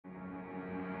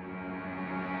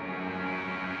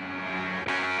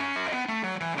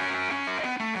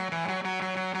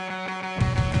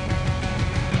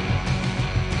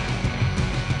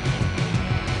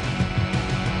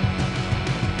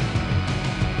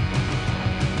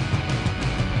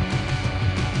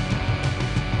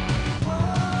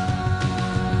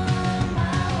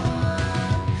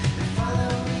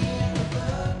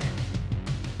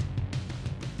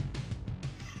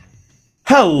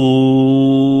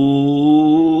Hello,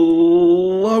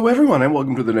 everyone, and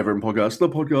welcome to the Never End Podcast, the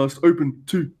podcast open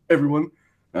to everyone,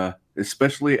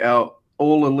 especially our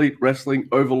all elite wrestling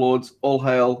overlords. All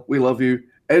hail, we love you,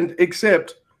 and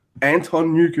except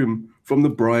Anton Newcomb from the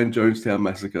Brian Jonestown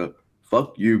Massacre.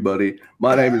 Fuck you, buddy.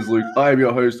 My name is Luke. I am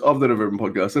your host of the Never End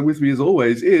Podcast, and with me, as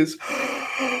always, is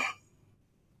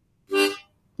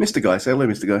Mr. Guy. Say hello,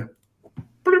 Mr. Guy.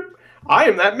 I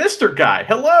am that Mr. Guy.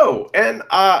 Hello. And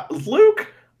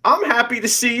Luke, I'm happy to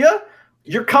see you.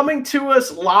 You're coming to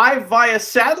us live via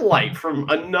satellite from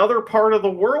another part of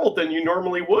the world than you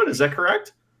normally would. Is that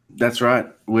correct? That's right.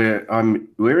 We're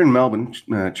in Melbourne,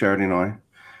 Charity and I.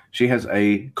 She has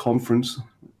a conference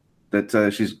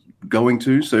that she's going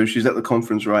to, so she's at the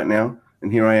conference right now.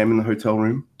 And here I am in the hotel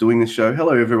room doing this show.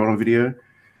 Hello, everyone on video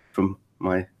from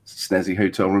my snazzy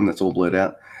hotel room that's all blurred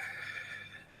out.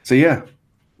 So yeah.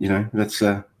 You know, that's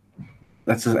a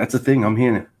thing. I'm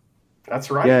here. That's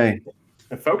right. Yay.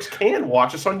 And folks can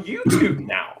watch us on YouTube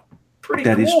now. Pretty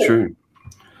cool. That is true.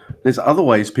 There's other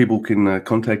ways people can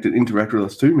contact and interact with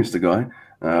us too, Mr. Guy.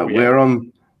 We're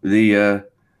on the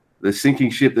sinking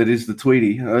ship that is the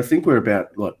Tweety. I think we're about,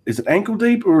 is it ankle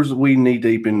deep or is we knee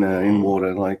deep in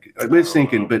water? Like, we're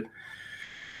sinking, but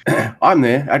I'm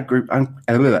there at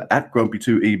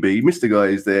Grumpy2EB. Mr. Guy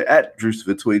is there at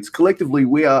Drucifer Tweets. Collectively,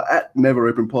 we are at Never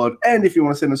Open Pod. And if you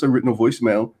want to send us a written or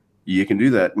voicemail, you can do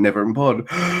that. NeverOpenPod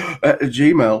at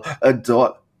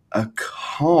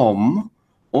gmail.com.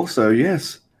 Also,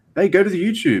 yes. Hey, go to the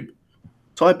YouTube.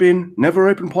 Type in Never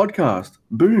Open Podcast.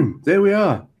 Boom. There we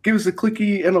are. Give us a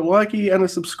clicky and a likey and a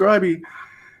subscribey.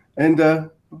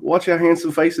 And watch our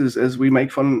handsome faces as we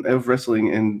make fun of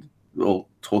wrestling and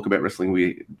talk about wrestling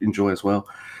we enjoy as well.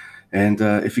 And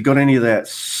if you got any of that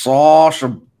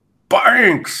Sasha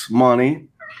Banks money,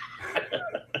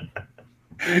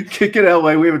 kick it our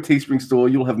way. We have a Teespring store.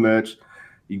 You'll have merch.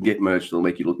 You can get merch that'll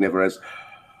make you look never as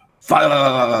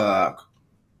fuck.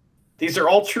 These are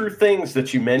all true things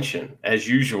that you mention, as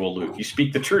usual, Luke. You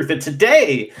speak the truth. And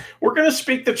today, we're going to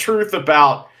speak the truth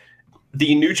about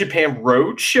the New Japan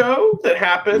Road show that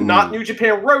happened. Not New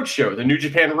Japan Road show, the New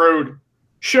Japan Road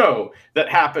show that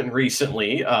happened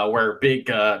recently, where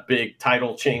big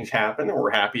title change happened, and we're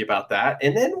happy about that.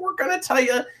 And then we're going to tell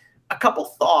you a couple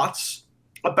thoughts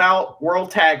about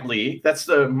World Tag League. That's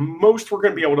the most we're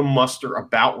going to be able to muster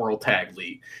about World Tag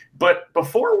League. But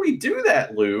before we do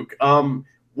that, Luke,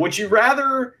 would you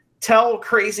rather tell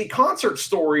crazy concert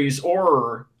stories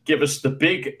or give us the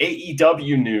big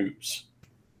AEW news?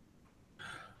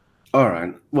 All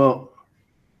right. Well,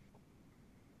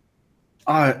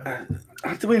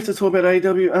 do we have to talk about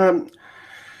AEW?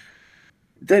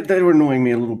 They were annoying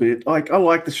me a little bit. Like, I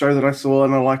like the show that I saw,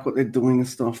 and I like what they're doing and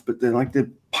stuff, but they're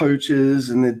poachers,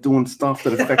 and they're doing stuff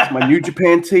that affects my New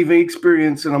Japan TV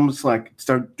experience, and I'm just like,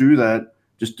 don't do that.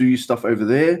 Just do your stuff over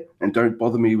there, and don't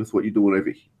bother me with what you're doing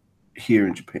over here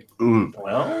in Japan.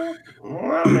 Well,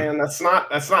 man, that's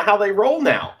not how they roll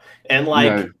now. And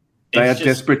they are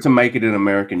desperate to make it in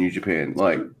American New Japan.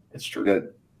 It's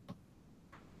true.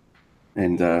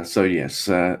 So yes,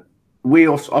 we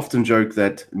often joke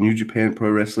that New Japan Pro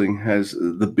Wrestling has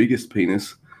the biggest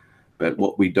penis, but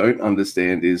what we don't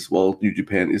understand is while New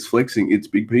Japan is flexing its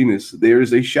big penis, there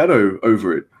is a shadow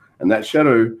over it, and that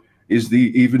shadow is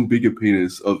the even bigger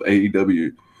penis of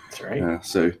AEW. That's right.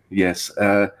 So yes,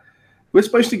 we're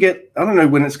supposed to get, I don't know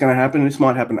when it's going to happen. This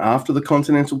might happen after the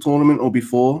Continental Tournament or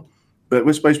before, but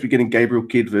we're supposed to be getting Gabriel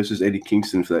Kidd versus Eddie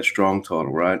Kingston for that strong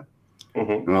title, right?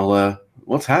 Mm-hmm. Well,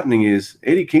 what's happening is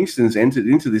Eddie Kingston's entered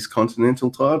into this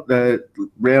Continental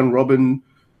round robin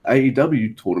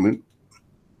AEW tournament,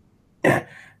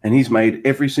 and he's made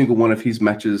every single one of his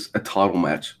matches a title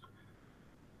match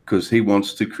because he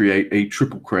wants to create a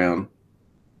triple crown.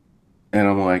 And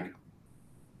I'm like,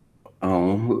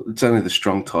 oh, it's only the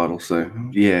strong title, so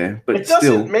yeah. But it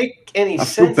doesn't make any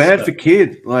sense. I feel bad for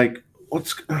Kidd. Like,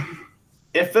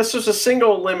 if this was a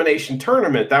single elimination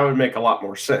tournament, that would make a lot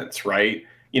more sense, right?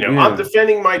 I'm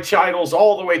defending my titles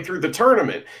all the way through the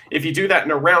tournament. If you do that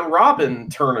in a round robin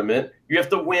tournament, you have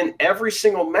to win every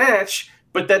single match,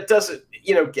 but that doesn't,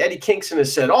 Eddie Kingston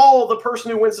has said, the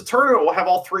person who wins the tournament will have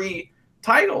all three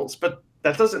titles, but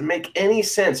that doesn't make any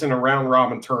sense in a round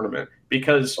robin tournament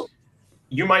because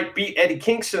you might beat Eddie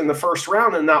Kingston in the first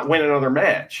round and not win another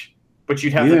match, but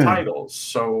you'd have the titles.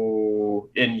 So,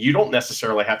 and you don't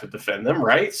necessarily have to defend them,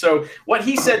 right? So what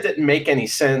he said didn't make any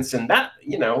sense, and that,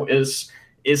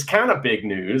 is kind of big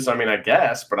news. I mean, I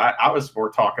guess, but I was more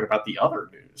talking about the other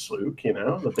news, Luke,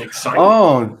 the big signing.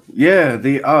 Oh, yeah.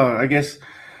 I guess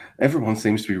everyone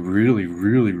seems to be really,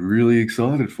 really, really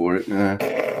excited for it.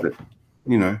 But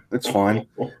You know, that's fine.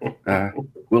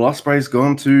 Will Ospreay's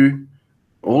gone to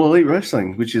All Elite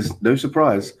Wrestling, which is no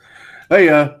surprise. Hey,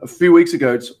 a few weeks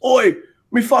ago, it's, oi,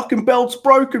 me fucking belt's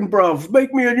broken, bruv.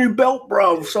 Make me a new belt,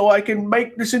 bruv, so I can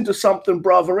make this into something,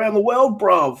 bruv, around the world,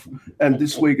 bruv. And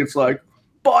this week it's like,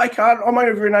 bye, cunt. I'm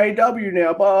over in AEW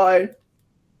now. Bye.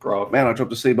 Bro. Man, I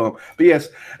dropped a C-bomb. But yes.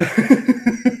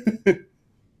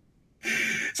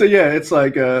 So, yeah, it's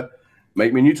like,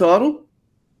 make me a new title,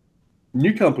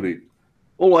 new company.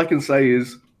 All I can say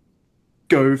is,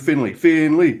 go Finley.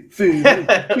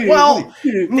 Well,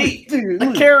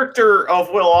 the character of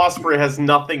Will Ospreay has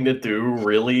nothing to do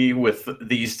really with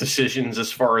these decisions as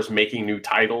far as making new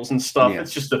titles and stuff. Yeah.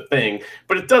 It's just a thing,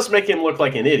 but it does make him look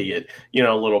like an idiot, you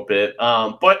know, a little bit.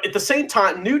 But at the same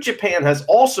time, New Japan has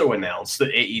also announced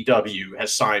that AEW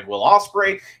has signed Will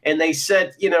Ospreay, and they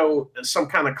said, you know, some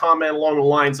kind of comment along the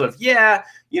lines of, yeah,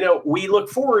 you know, we look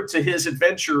forward to his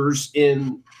adventures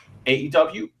in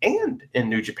AEW and in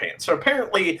New Japan. So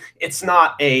apparently it's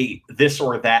not a this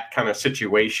or that kind of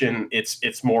situation.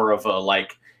 It's more of a,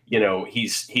 like, you know,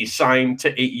 he's signed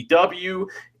to AEW.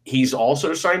 He's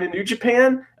also signed to New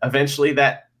Japan. Eventually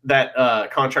that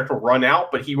contract will run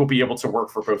out, but he will be able to work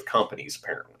for both companies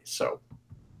apparently. So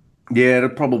yeah, it'll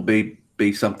probably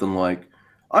be something like,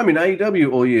 I'm in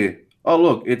AEW all year. Oh,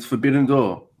 look, it's Forbidden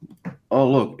Door. Oh,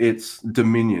 look, it's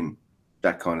Dominion.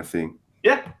 That kind of thing.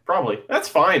 Yeah, probably. That's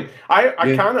fine. I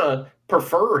kind of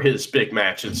prefer his big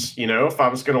matches. You know, if I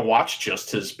was going to watch just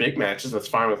his big matches, that's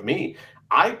fine with me.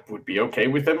 I would be okay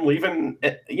with him leaving,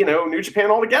 you know, New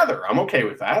Japan altogether. I'm okay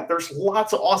with that. There's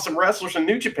lots of awesome wrestlers in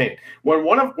New Japan.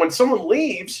 When someone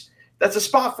leaves, that's a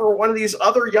spot for one of these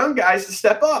other young guys to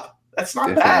step up. That's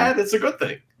not bad. It's a good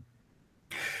thing.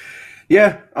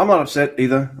 Yeah, I'm not upset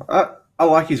either. I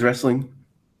like his wrestling.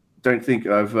 Don't think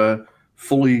I've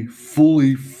fully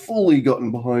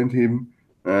gotten behind him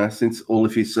since all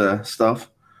of his stuff.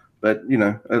 But, you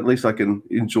know, at least I can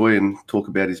enjoy and talk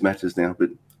about his matches now.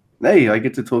 But, hey, I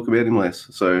get to talk about him less.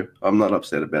 So I'm not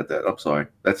upset about that. I'm sorry.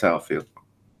 That's how I feel.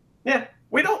 Yeah,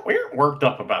 we aren't worked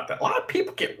up about that. A lot of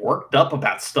people get worked up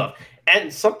about stuff.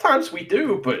 And sometimes we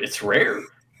do, but it's rare.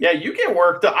 Yeah, you get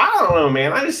worked up. I don't know,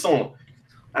 man. I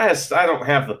don't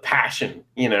have the passion,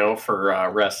 you know,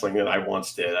 for wrestling that I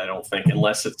once did. I don't think,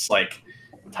 unless it's like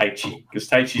Taichi, because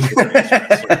Taichi's the greatest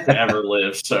wrestler to ever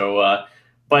live. So,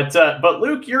 but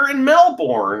Luke, you're in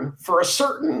Melbourne for a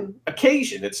certain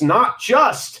occasion. It's not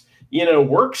just, you know,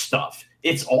 work stuff.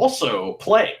 It's also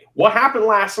play. What happened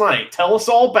last night? Tell us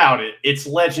all about it. It's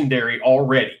legendary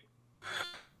already.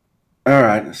 All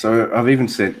right. So I've even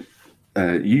sent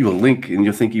you a link, and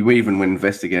you're thinking we even went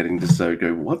investigating this. So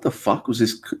go, what the fuck was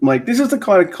this? Like, this is the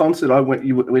kind of concert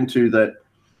you went to that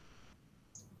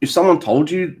if someone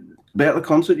told you about the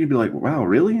concert, you'd be like, wow,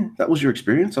 really? That was your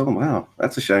experience? Oh, wow,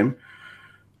 that's a shame.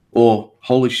 Or,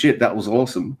 holy shit, that was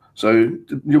awesome. So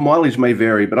your mileage may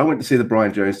vary, but I went to see the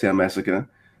Brian Jonestown Massacre.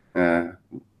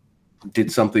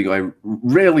 Did something I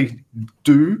rarely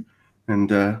do, and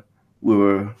we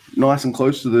were nice and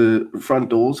close to the front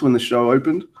doors when the show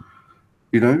opened.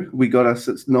 You know, we got us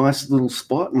a nice little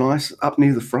spot, nice up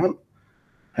near the front.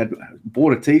 Had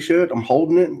bought a T-shirt. I'm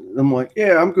holding it. I'm like,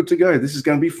 yeah, I'm good to go. This is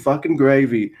going to be fucking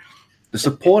gravy. The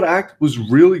support act was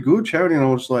really good. Charity and I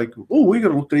was like, oh, we got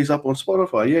to look these up on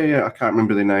Spotify. Yeah. I can't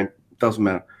remember their name. Doesn't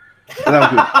matter. But that was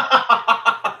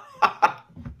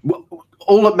good. Well,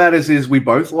 all that matters is we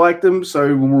both like them.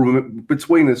 So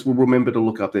between us, we'll remember to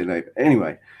look up their name.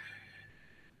 Anyway,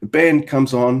 the band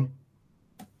comes on.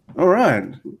 All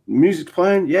right. Music's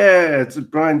playing. Yeah, it's a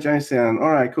Brian Jonestown.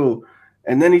 All right, cool.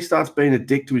 And then he starts being a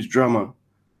dick to his drummer.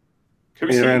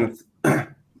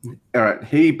 All right,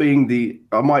 he being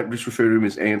I might just refer to him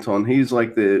as Anton. He's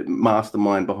like the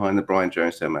mastermind behind the Brian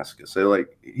Jonestown Massacre. So,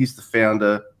 like, he's the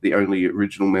founder, the only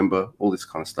original member, all this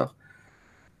kind of stuff.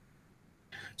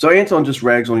 So Anton just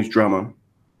rags on his drummer,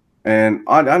 and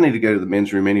I need to go to the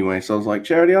men's room anyway. So I was like,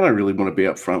 Charity, I don't really want to be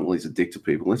up front while he's a dick to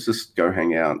people. Let's just go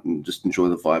hang out and just enjoy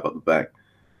the vibe up the back.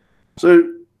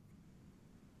 So,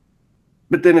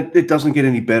 but then it doesn't get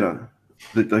any better.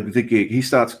 The gig, he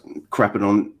starts crapping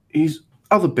on his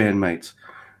other bandmates.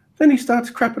 Then he starts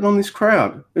crapping on this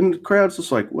crowd, and the crowd's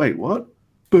just like, wait, what?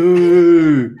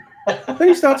 Boo! Then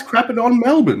he starts crapping on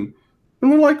Melbourne,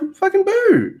 and we're like, fucking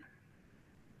boo!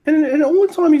 And all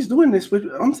the time he's doing this,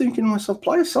 I'm thinking to myself,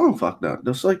 play a song, fuck that.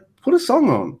 Just like, put a song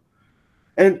on.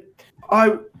 And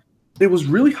it was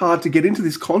really hard to get into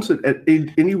this concert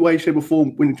in any way, shape, or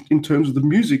form in terms of the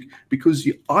music, because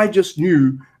I just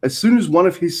knew as soon as one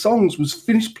of his songs was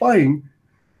finished playing,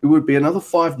 it would be another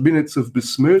 5 minutes of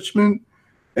besmirchment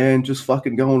and just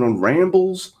fucking going on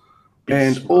rambles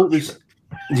and all this.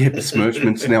 Yeah,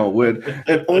 besmirchment's now a word.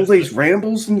 And all these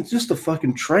rambles, and it's just a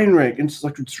fucking train wreck. And it's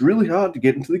like, it's really hard to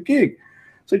get into the gig.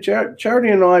 So Charity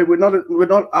and I, we're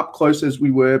not up close as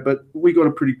we were, but we got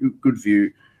a pretty good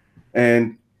view.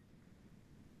 And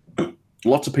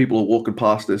lots of people are walking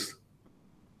past us,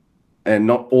 and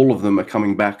not all of them are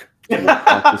coming back into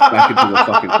the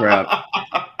fucking crowd.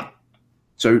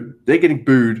 So they're getting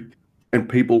booed, and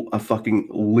people are fucking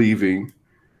leaving.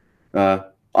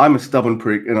 I'm a stubborn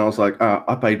prick, and I was like,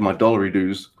 I paid my dollary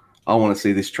dues. I want to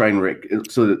see this train wreck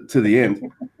to the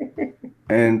end.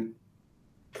 and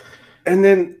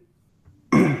then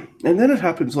it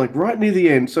happens like right near the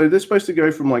end. So they're supposed to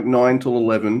go from like 9 till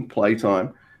 11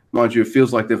 playtime. Mind you, it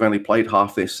feels like they've only played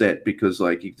half their set because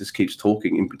like he just keeps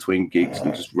talking in between gigs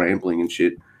and just rambling and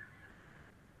shit.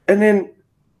 And then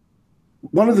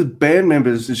one of the band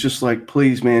members is just like,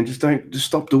 please, man, just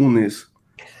stop doing this.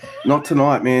 Not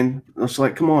tonight, man. I was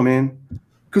like, come on, man.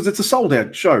 Because it's a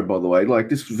sold-out show, by the way. Like,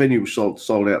 this venue was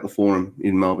sold out, the Forum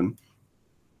in Melbourne.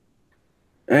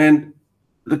 And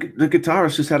the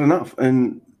guitarist just had enough.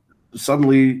 And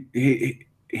suddenly,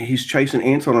 he's chasing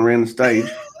Anton around the stage.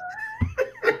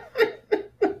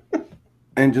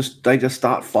 And they just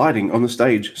start fighting on the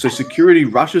stage. So security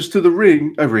rushes to the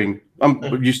ring.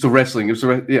 I'm used to wrestling.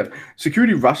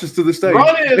 Security rushes to the stage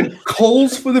and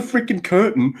calls for the freaking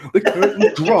curtain. The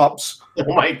curtain drops.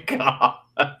 Oh my god!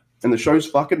 And the show's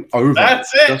fucking over.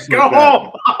 That's it. Go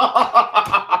home.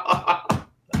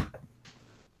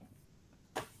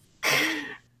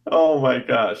 Oh my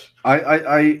gosh!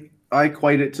 I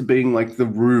equate it to being like the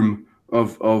Room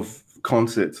of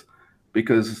concerts,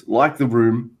 because like the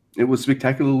Room, it was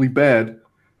spectacularly bad,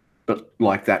 but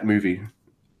like that movie,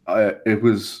 it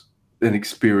was an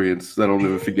experience that I'll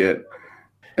never forget.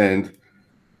 And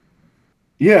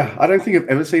yeah, I don't think I've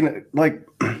ever seen it. Like,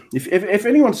 if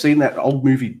anyone's seen that old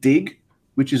movie Dig,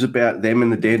 which is about them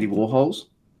and the Dandy Warhols,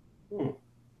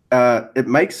 it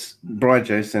makes Brian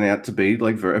Jonestown out to be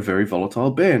like a very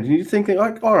volatile band. And you're thinking,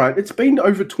 like, all right, it's been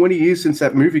over 20 years since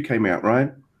that movie came out,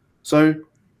 right? So,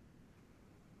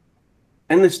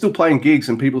 and they're still playing gigs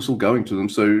and people still going to them.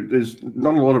 So there's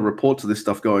not a lot of reports of this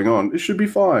stuff going on. It should be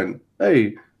fine.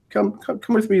 Hey, come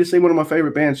with me to see one of my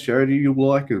favorite bands, Charity. You'll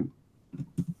like them.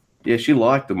 Yeah, she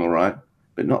liked them, all right,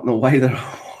 but not in the way that I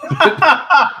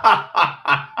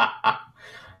wanted.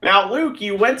 Now, Luke,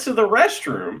 you went to the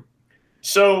restroom.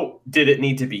 So did it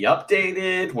need to be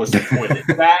updated? Was the toilet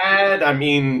bad? I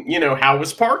mean, how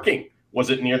was parking? Was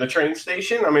it near the train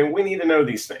station? I mean, we need to know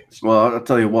these things. Well, I'll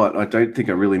tell you what, I don't think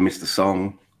I really missed a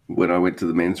song when I went to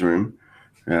the men's room,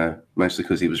 mostly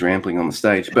because he was rambling on the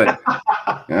stage. But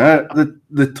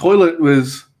the toilet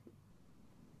was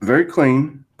very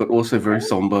clean, but also very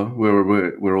somber.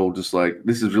 We're all just like,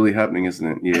 this is really happening, isn't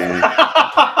it? Yeah.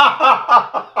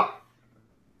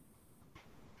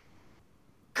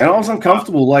 And I was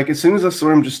uncomfortable. Like, as soon as I saw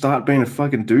him just start being a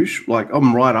fucking douche, like,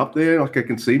 I'm right up there. Like, I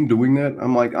can see him doing that.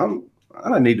 I'm like, I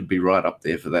don't need to be right up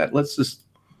there for that. Let's just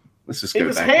go back. He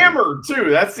was hammered,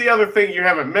 too. That's the other thing you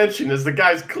haven't mentioned, is the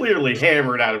guy's clearly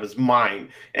hammered out of his mind.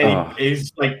 And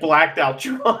he's, like, blacked out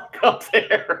drunk up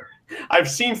there.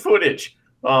 I've seen footage,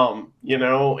 and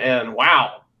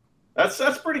wow.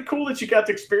 That's pretty cool that you got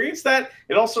to experience that.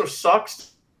 It also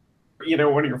sucks,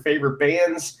 one of your favorite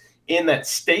bands in that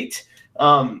state.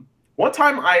 One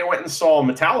time I went and saw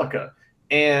Metallica,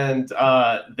 and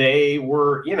they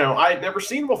were, I had never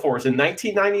seen them before. It was in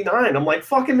 1999. I'm like,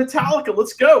 fucking Metallica,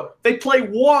 let's go. They play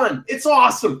One. It's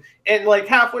awesome. And like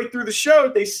halfway through the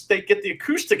show, they get the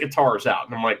acoustic guitars out.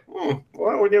 And I'm like,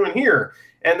 what are we doing here?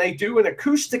 And they do an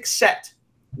acoustic set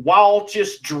while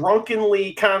just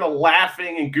drunkenly kind of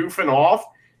laughing and goofing off.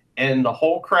 And the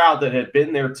whole crowd that had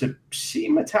been there to see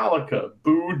Metallica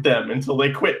booed them until they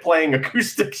quit playing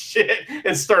acoustic shit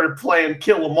and started playing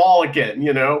Kill 'Em All again,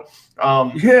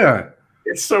 Yeah.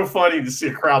 It's so funny to see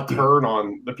a crowd turn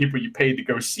on the people you paid to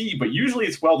go see, but usually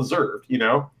it's well-deserved, You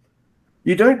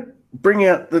don't bring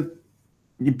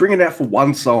it out for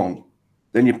one song,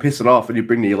 then you piss it off and you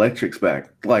bring the electrics back.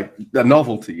 Like a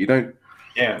novelty. You don't.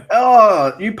 Yeah.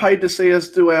 Oh, you paid to see us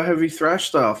do our heavy thrash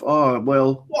stuff. Oh,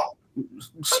 well.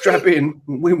 Strap in.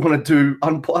 We want to do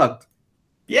Unplugged.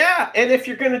 Yeah, and if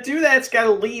you're going to do that, it's got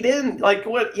to lead in. Like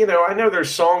what I know there's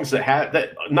songs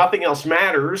that Nothing Else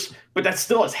Matters, but that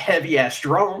still has heavy ass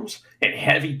drums and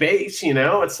heavy bass.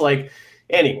 It's like,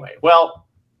 anyway. Well,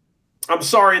 I'm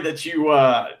sorry that you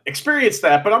experienced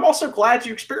that, but I'm also glad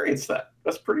you experienced that.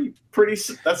 That's pretty.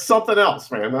 That's something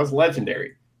else, man. That was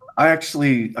legendary. I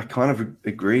kind of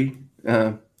agree.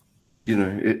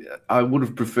 I would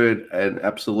have preferred an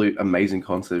absolute amazing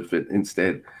concert, but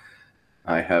instead,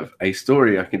 I have a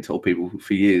story I can tell people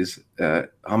for years.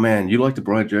 Oh man, you like the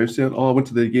Brian Jones sound? Oh, I went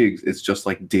to their gigs. It's just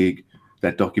like Dig,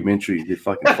 that documentary. They're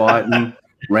fucking fighting,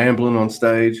 rambling on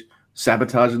stage,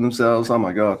 sabotaging themselves. Oh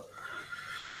my god.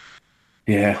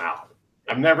 Yeah. Wow.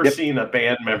 I've never seen a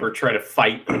band member try to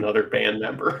fight another band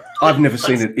member. I've never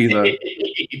seen it either.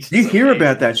 You hear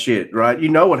about that shit, right? You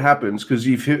know what happens because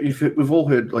we've all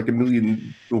heard like a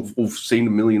million, or seen a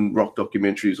million rock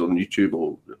documentaries on YouTube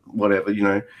or whatever, you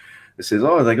know. It says,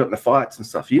 oh, they got in the fights and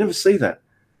stuff. You never see that.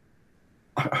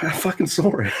 I fucking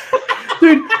saw it.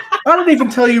 Dude, I don't even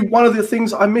tell you one of the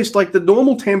things I missed. Like the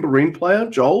normal tambourine player,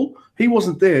 Joel, he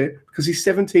wasn't there because his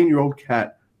 17-year-old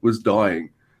cat was dying.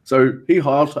 So he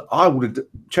hired.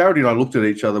 Charity and I looked at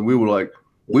each other and we were like,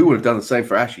 we would have done the same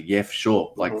for Ashley. Yeah, for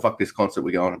sure. Like, fuck this concert,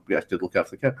 we're going. We have to look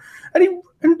after the cat. And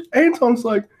Anton's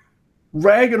like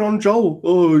ragging on Joel.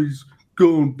 Oh, he's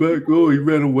going back. Oh, he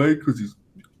ran away because his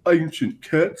ancient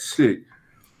cat's sick.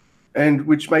 And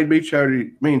which made me and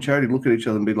Charity look at each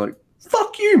other and be like,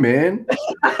 fuck you, man.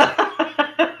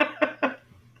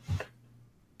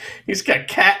 He's got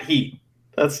cat heat.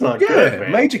 That's not good,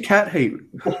 man. Major cat heat.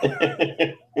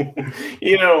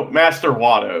 You know, Master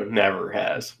Watto never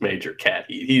has major cat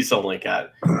heat. He's only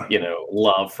got,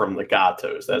 love from the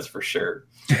Gatos, that's for sure.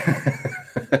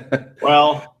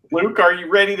 Well, Luke, are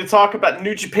you ready to talk about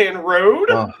New Japan Road?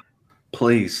 Oh,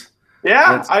 please.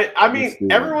 Yeah, I mean,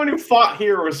 everyone who fought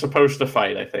here was supposed to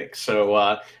fight, I think.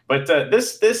 So, but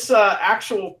this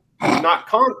actual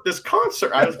this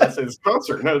concert. I was about to say this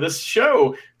concert. No, this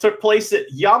show took place at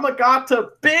Yamagata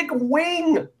Big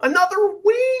Wing. Another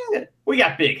wing. We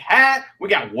got Big Hat. We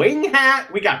got Wing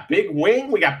Hat. We got Big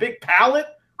Wing. We got Big Palette.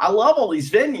 I love all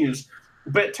these venues.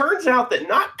 But it turns out that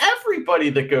not everybody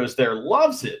that goes there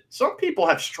loves it. Some people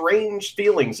have strange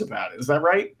feelings about it. Is that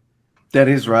right? That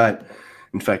is right.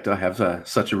 In fact, I have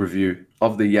such a review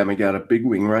of the Yamagata Big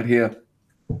Wing right here.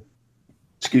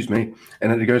 Excuse me.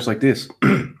 And it goes like this.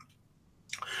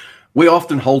 We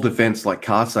often hold events like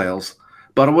car sales,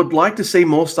 but I would like to see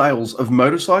more sales of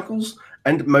motorcycles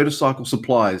and motorcycle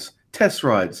supplies, test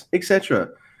rides, etc.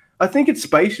 I think it's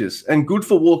spacious and good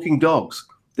for walking dogs.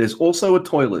 There's also a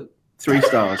toilet. 3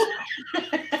 stars.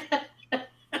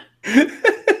 It's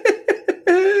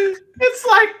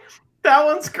like, that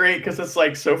one's great because it's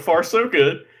like so far so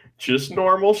good. Just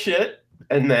normal shit.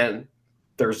 And then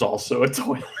there's also a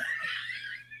toilet.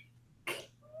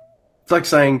 It's like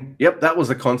saying, yep, that was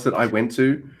a concert I went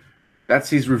to. That's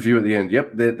his review at the end.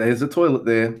 Yep, there's a toilet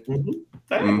there.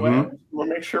 Mm-hmm. Well, we'll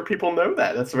make sure people know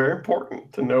that. That's very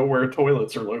important to know where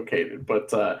toilets are located.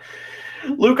 But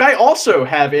Luke, I also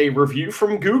have a review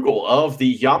from Google of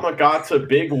the Yamagata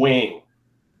Big Wing.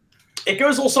 It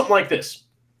goes a little something like this.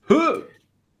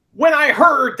 When I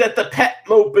heard that the pet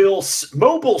mobile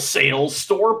sales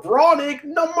store Bronick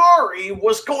Namari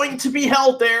was going to be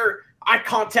held there, I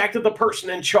contacted the person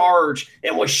in charge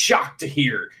and was shocked to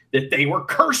hear that they were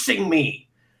cursing me.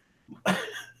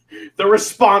 The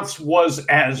response was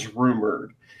as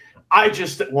rumored. I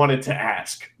just wanted to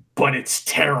ask, but it's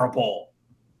terrible.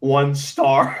 1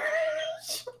 star.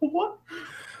 What?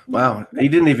 Wow, he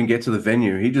didn't even get to the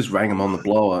venue. He just rang him on the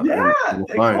blower. Yeah, on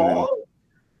the phone.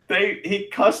 He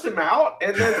cussed him out,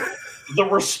 and then his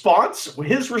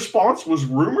response was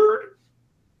rumored.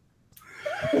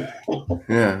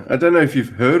 Yeah, I don't know if you've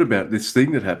heard about this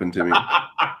thing that happened to me.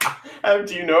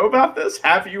 Do you know about this?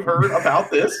 Have you heard about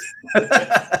this?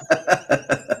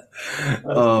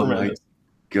 Oh my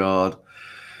god!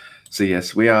 So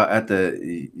yes, we are at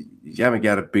the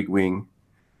Yamagata Big Wing,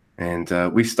 and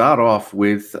we start off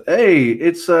with, hey,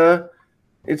 it's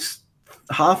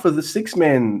half of the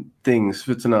 6-man things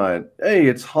for tonight. Hey,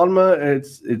 it's Honma,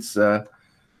 it's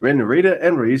Ren Narita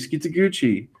and Ryusuke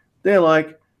Taguchi. They're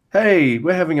like, hey,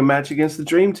 we're having a match against the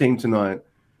Dream Team tonight,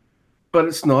 but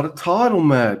it's not a title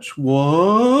match.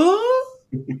 What?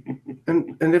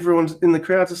 and everyone's in the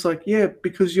crowd just like, yeah,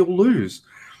 because you'll lose.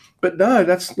 But no,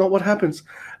 that's not what happens.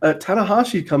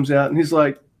 Tanahashi comes out and he's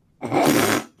like,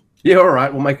 yeah, all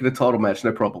right, we'll make it a title match,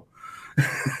 no problem.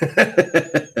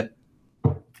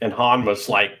 And Han was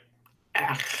like,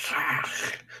 that's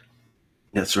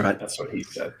right. That's what he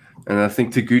said. And I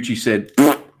think Taguchi said,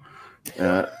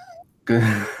 I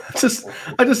just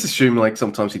assume like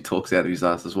sometimes he talks out of his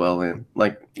ass as well, man.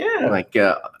 Like, yeah, like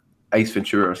Ace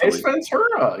Ventura or something. Ace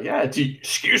Ventura, yeah.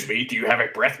 Excuse me, do you have a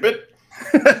breath mint?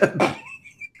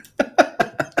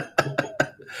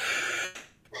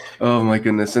 Oh my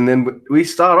goodness! And then we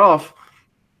start off.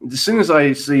 As soon as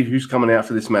I see who's coming out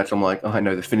for this match, I'm like, oh, I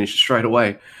know the finish straight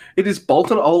away. It is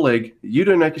Bolton Oleg,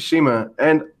 Yuto Nakashima,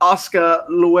 and Oscar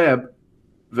Loeb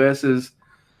versus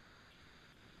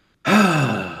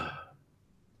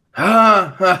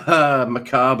Ha ha ha!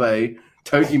 Makabe,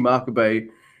 Togi Makabe,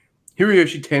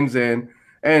 Hiroyoshi Tenzan,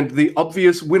 and the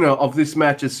obvious winner of this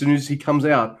match as soon as he comes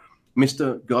out,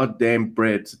 Mr. Goddamn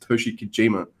Bread, Satoshi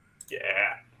Kojima. Yeah.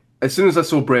 As soon as I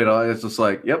saw Bread, I was just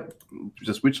like, yep,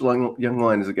 just which young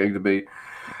lion is it going to be?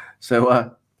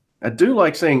 So I do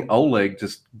like seeing Oleg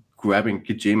just grabbing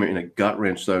Kojima in a gut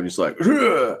wrench, though, and he's like,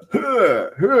 here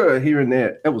and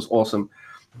there. That was awesome.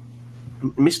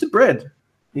 Mr. Bread,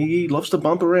 he loves to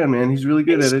bump around, man. He's really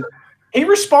good at it. He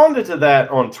responded to that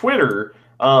on Twitter.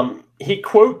 He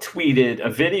quote tweeted a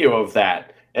video of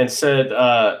that and said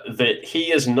that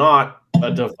he is not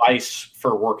a device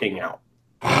for working out.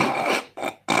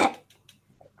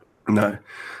 No,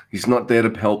 he's not there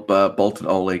to help Bolton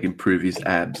Oleg improve his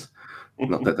abs.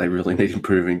 Not that they really need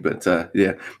improving, but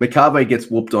yeah. Makabe gets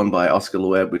whooped on by Oscar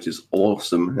Loeb, which is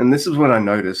awesome. And this is when I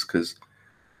noticed, because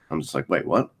I'm just like, wait,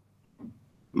 what?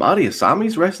 Marty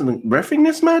Asami's reffing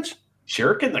this match?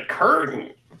 Jerking the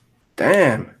curtain.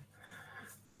 Damn.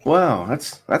 Wow,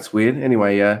 that's weird.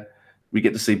 Anyway, we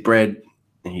get to see Bread,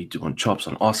 and he's doing chops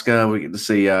on Oscar. We get to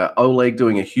see Oleg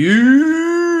doing a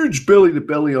huge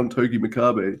belly-to-belly on Togi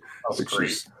Makabe, which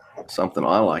is something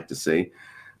I like to see.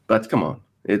 But come on,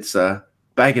 it's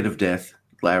Baggett of Death,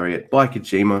 Lariat, by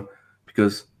Kojima,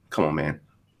 because, come on, man.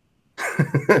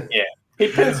 Yeah. He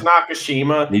pins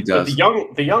Nakashima. He does.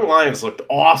 But the young Lions looked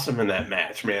awesome in that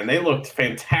match, man. They looked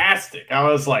fantastic. I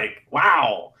was like,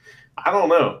 wow. I don't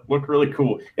know. Looked really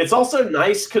cool. It's also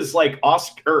nice because, like,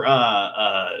 Bolton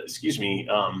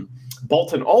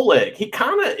Oleg, he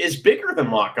kind of is bigger than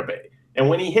Makabe. And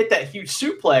when he hit that huge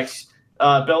suplex,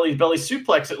 belly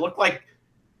suplex, it looked like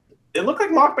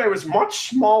Makabe was much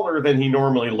smaller than he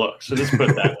normally looks. So just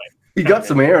put it that way. He got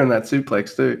some air in that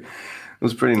suplex too. It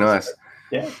was pretty nice.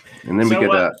 Yeah. And then we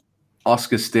get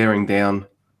Oscar staring down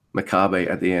Makabe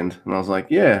at the end. And I was like,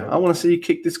 yeah, I want to see you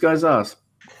kick this guy's ass.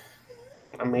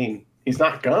 I mean, he's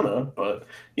not gonna, but,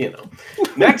 you know.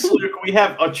 Next, Luke, we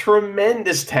have a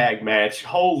tremendous tag match.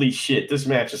 Holy shit, this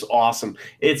match is awesome.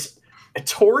 It's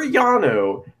Toru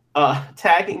Yano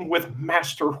tagging with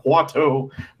Master Wato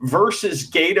versus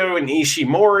Gato and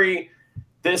Ishimori.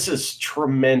 This is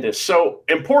tremendous. So,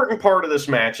 important part of this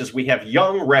match is we have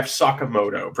young ref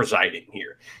Sakamoto presiding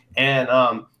here.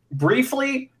 And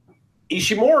briefly,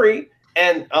 Ishimori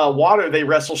and Wato, they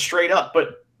wrestle straight up.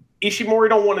 But Ishimori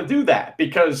don't want to do that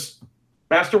because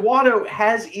Master Wato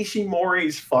has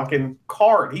Ishimori's fucking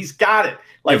card. He's got it.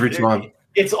 Like, every time.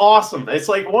 It's awesome. It's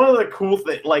like one of the cool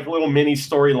like little mini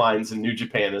storylines in New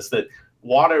Japan is that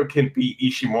Wato can beat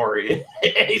Ishimori.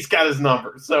 He's got his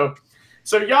number. So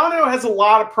Yano has a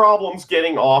lot of problems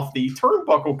getting off the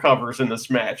turnbuckle covers in this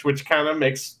match, which kind of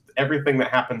makes everything that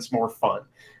happens more fun.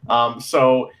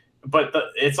 But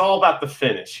it's all about the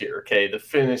finish here, okay? The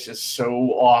finish is so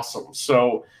awesome.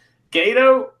 So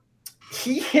Gato,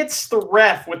 he hits the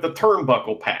ref with the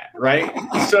turnbuckle pad, right?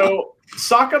 So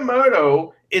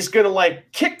Sakamoto is going to,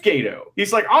 like, kick Gato.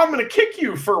 He's like, I'm going to kick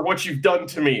you for what you've done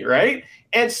to me, right?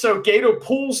 And so Gato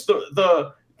pulls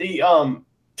the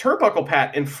turnbuckle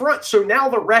pad in front. So now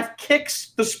the ref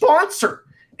kicks the sponsor.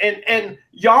 And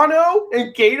Yano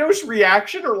and Gato's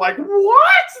reaction are like,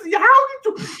 what? You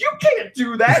can't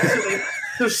do that.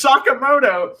 So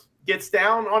Sakamoto gets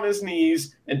down on his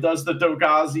knees and does the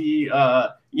Dogazi,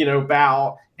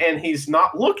 bow. And he's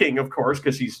not looking, of course,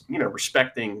 because he's,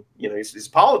 respecting, he's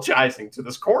apologizing to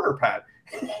this corner pad.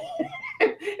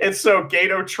 And so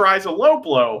Gato tries a low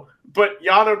blow, but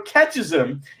Yano catches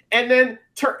him. And then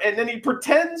he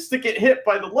pretends to get hit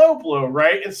by the low blow,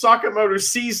 right? And Sakamoto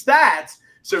sees that.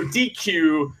 So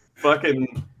DQ,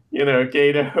 fucking,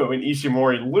 Gato and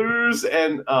Ishimori lose.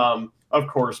 And, of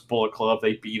course, Bullet Club,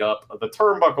 they beat up the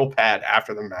turnbuckle pad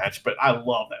after the match. But I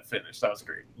love that finish. That was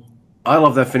great. I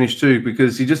love that finish too,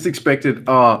 because you just expected,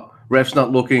 ref's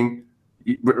not looking,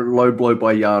 low blow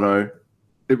by Yano,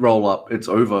 it roll up, it's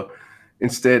over.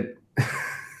 Instead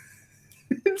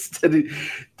they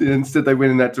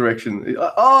went in that direction. He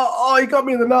got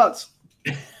me in the nuts.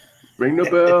 Ring the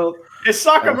bell.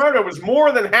 Sakamoto was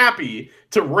more than happy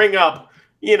to ring up,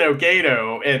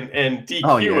 Gato and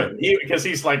DQ him, because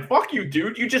he's like, fuck you,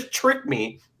 dude. You just tricked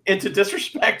me into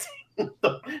disrespecting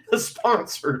the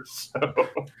sponsors. So.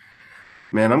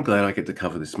 Man, I'm glad I get to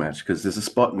cover this match, because there's a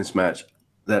spot in this match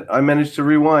that I managed to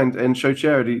rewind and show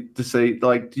Charity to say,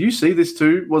 like, do you see this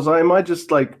too? Am I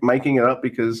just, like, making it up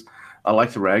because I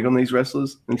like to rag on these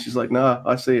wrestlers? And she's like, nah,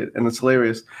 I see it, and it's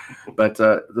hilarious. But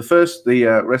the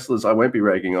wrestlers I won't be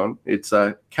ragging on, it's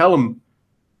Callum,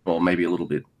 well, maybe a little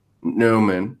bit,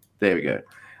 Newman, there we go,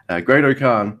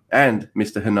 Great-O-Khan and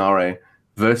Mr. Hinare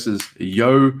versus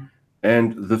Yo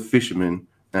and the Fisherman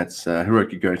That's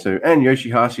Hiroki Goto and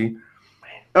Yoshihashi.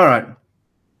 All right.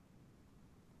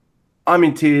 I'm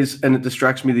in tears, and it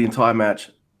distracts me the entire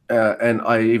match. And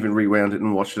I even rewound it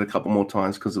and watched it a couple more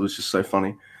times because it was just so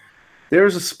funny. There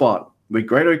is a spot where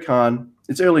Great-O-Khan,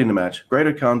 it's early in the match,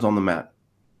 Great-O-Khan's on the mat.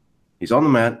 He's on the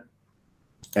mat,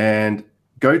 and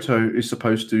Goto is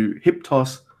supposed to hip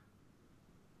toss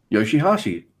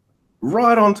Yoshihashi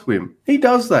right onto him. He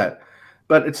does that.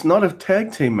 But it's not a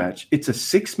tag team match. It's a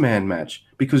 6-man match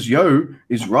because Yo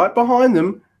is right behind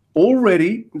them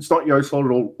already. It's not Yo's fault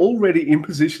at all. Already in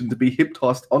position to be hip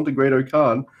tossed onto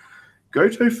Great-O-Khan.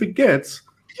 Goto forgets,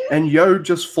 and Yo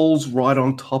just falls right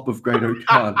on top of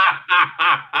Great-O-Khan.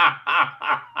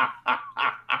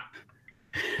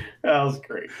 That was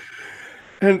great.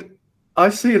 And I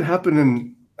see it happen,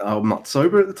 and I'm not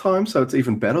sober at the time, so it's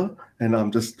even better. And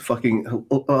I'm just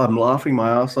I'm laughing my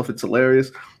ass off. It's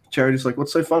hilarious. Charity's like,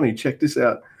 what's so funny? Check this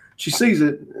out. She sees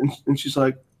it, and she's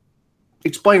like,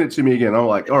 explain it to me again. I'm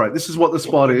like, all right, this is what the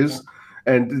spot is,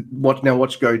 and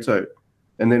watch Goto.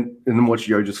 And then watch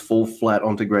Yo just fall flat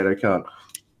onto Great-O-Khan.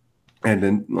 And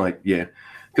then,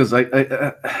 because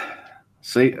I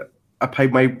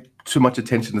pay too much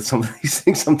attention to some of these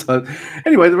things sometimes.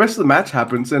 Anyway, the rest of the match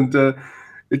happens, and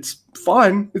it's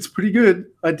fine. It's pretty good.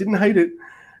 I didn't hate it.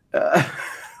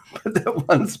 But that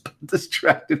one's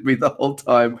distracted me the whole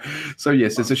time. So,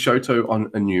 yes, there's a Shoto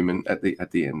on a Newman at the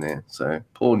end there. So,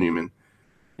 poor Newman.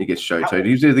 He gets Shotoed.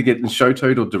 He's either getting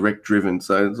Shotoed or direct driven.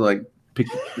 So, it's like, pick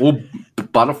or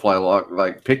butterfly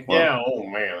like pick one. Yeah, oh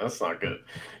man, that's not good.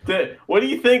 What do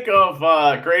you think of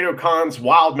Great-O-Khan's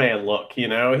wild man look? You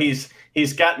know, he's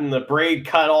gotten the braid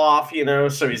cut off, you know,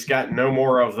 so he's got no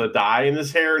more of the dye in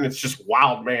his hair, and it's just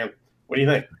wild man. What do you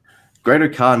think?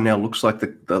 Great-O-Khan now looks like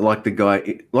the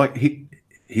guy, like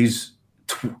his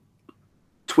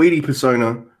Tweety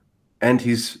persona and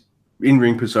his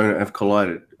in-ring persona have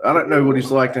collided. I don't know what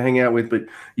he's like to hang out with, but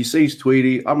you see his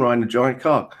Tweety. I'm riding a giant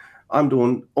cock. I'm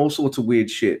doing all sorts of weird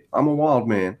shit. I'm a wild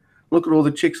man. Look at all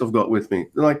the chicks I've got with me.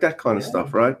 Like that kind of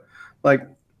stuff, right? Like,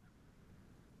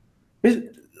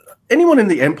 anyone in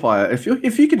the Empire, if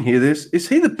you can hear this, is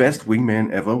he the best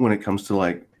wingman ever when it comes to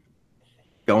like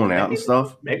going out and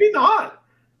stuff? Maybe not.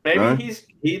 Maybe no?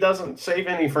 he doesn't save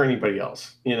any for anybody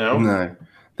else, you know? No.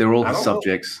 They're all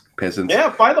subjects, peasants.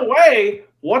 Yeah, by the way,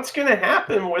 what's going to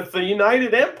happen with the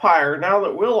United Empire now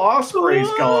that Will Ospreay's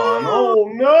gone?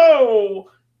 Oh, no!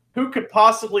 Who could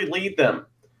possibly lead them?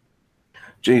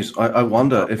 Geez, I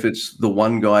wonder if it's the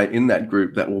one guy in that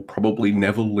group that will probably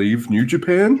never leave New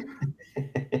Japan.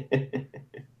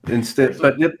 Instead,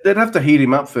 but they'd have to heat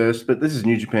him up first. But this is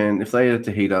New Japan. If they had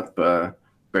to heat up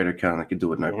Great-O-Khan, they could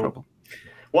do it no problem.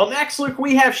 Well, next, Luke,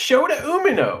 we have Shota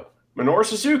Umino, Minoru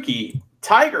Suzuki,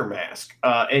 Tiger Mask,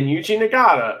 and Yuji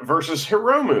Nagata versus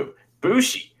Hiromu,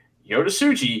 Bushi, Yota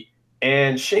Tsuji,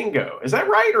 and Shingo. Is that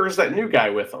right, or is that new guy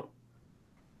with them?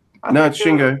 No, it's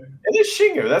Shingo. It is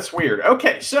Shingo. That's weird.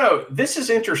 Okay, so this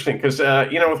is interesting because,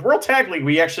 with World Tag League,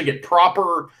 we actually get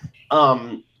proper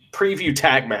preview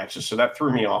tag matches, so that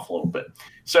threw me off a little bit.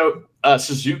 So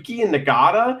Suzuki and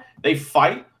Nagata, they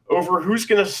fight over who's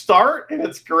going to start, and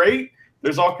it's great.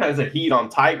 There's all kinds of heat on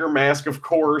Tiger Mask, of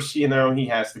course. You know, he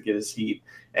has to get his heat,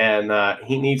 and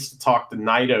he needs to talk to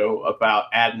Naito about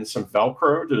adding some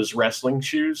Velcro to his wrestling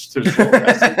shoes, to his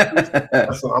wrestling shoes.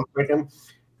 That's what I'm thinking.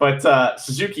 But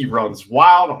Suzuki runs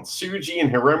wild on Tsuji,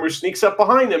 and Hiromu sneaks up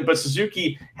behind him. But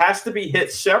Suzuki has to be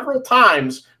hit several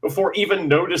times before even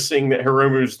noticing that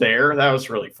Hiromu's there. That was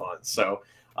really fun. So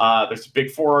there's a big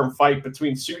forearm fight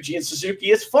between Tsuji and Suzuki.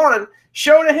 It's fun.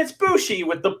 Shota hits Bushi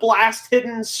with the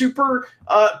blast-hidden super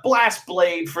blast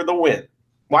blade for the win.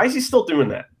 Why is he still doing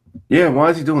that? Yeah, why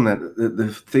is he doing that?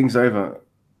 The thing's over.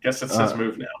 Guess it's his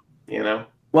move now, you know?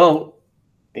 Well...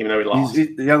 Even though he lost.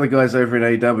 The other guy's over in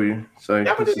AEW. So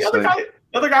yeah, but the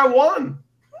other guy won.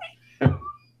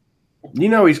 You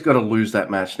know he's got to lose that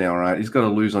match now, right? He's got to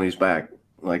lose on his back.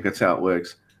 Like, that's how it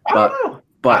works. I don't know.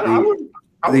 But I wouldn't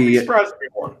be surprised if he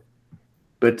won.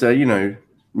 But,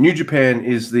 New Japan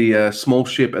is the small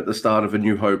ship at the start of A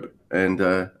New Hope, and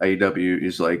AEW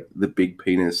is like the big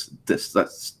penis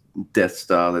that's Death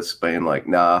Star that's being like,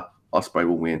 nah, Ospreay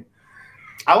will win.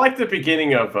 I like the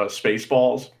beginning of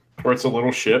Spaceballs, where it's a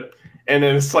little ship, and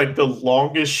then it's like the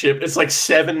longest ship. It's like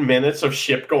 7 minutes of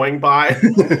ship going by.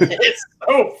 It's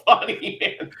so funny,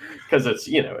 man, because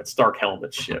it's Dark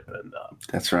Helmet's ship, and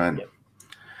that's right. Yeah.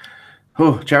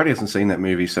 Oh, Charity hasn't seen that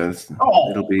movie, so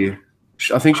it'll be.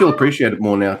 I think she'll appreciate it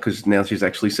more now because now she's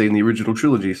actually seen the original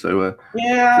trilogy. So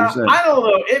yeah, I don't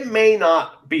know. It may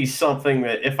not be something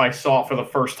that if I saw it for the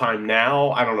first time now,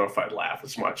 I don't know if I'd laugh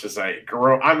as much as I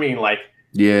grow. I mean, like.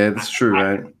 Yeah, that's true,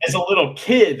 right? As a little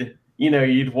kid,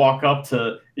 you'd walk up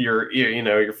to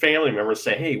your family member and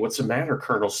say, "Hey, what's the matter,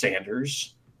 Colonel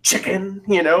Sanders? Chicken,"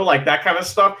 like that kind of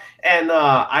stuff. And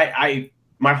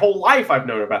my whole life I've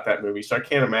known about that movie, so I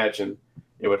can't imagine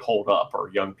it would hold up or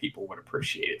young people would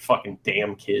appreciate it. Fucking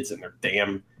damn kids and their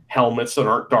damn helmets that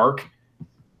aren't dark.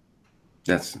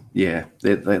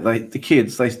 The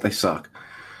kids, they suck.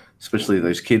 Especially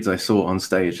those kids I saw on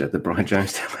stage at the Brian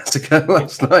Jonestown Massacre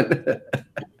last night.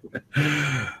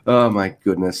 Oh my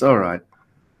goodness. All right.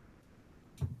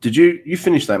 Did you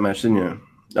finish that match, didn't you?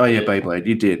 Oh yeah, Beyblade,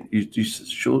 you did. You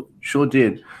sure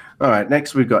did. All right,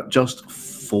 next we've got just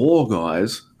 4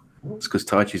 guys. It's because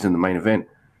Taichi's in the main event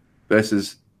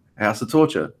versus House of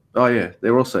Torture. Oh yeah,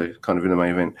 they're also kind of in the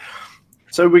main event.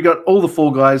 So we got all the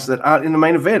 4 guys that aren't in the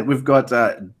main event. We've got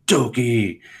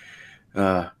Doki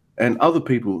and other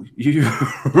people, Yu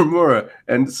Uemura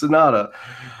and Sanada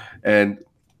and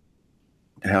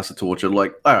House of Torture.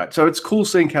 Like, all right, so it's cool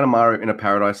seeing Kanemaru in a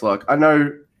Paradise Lock. I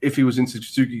know if he was in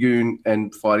Suzuki-gun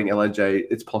and fighting LIJ,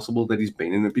 it's possible that he's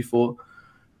been in it before.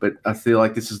 But I feel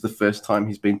like this is the first time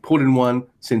he's been put in one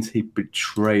since he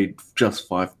betrayed Just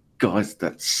 5 Guys.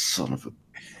 That son of a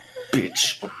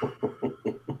bitch.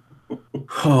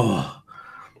 Oh.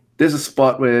 There's a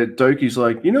spot where Doki's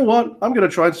like, you know what? I'm going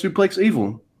to try and suplex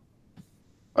Evil.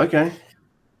 Okay.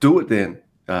 Do it then.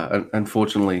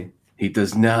 Unfortunately, he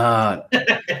does not.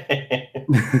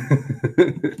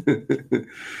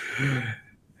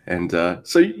 And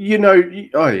so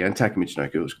and Taka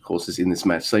Michinoku, of course, is in this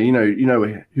match. So you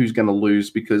know who's going to lose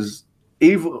because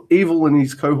Evil and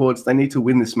his cohorts, they need to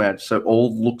win this match. So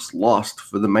all looks lost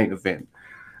for the main event.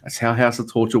 That's how House of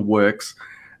Torture works,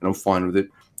 and I'm fine with it.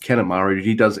 Kanemaru,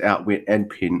 he does outwit and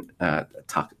pin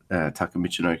Taka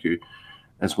Michinoku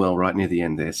as well, right near the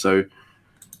end there. So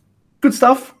good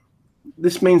stuff.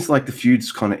 This means like the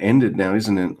feud's kind of ended now,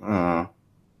 isn't it? I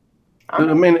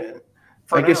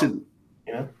guess it.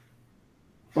 Yeah.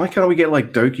 Why can't we get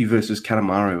like Doki versus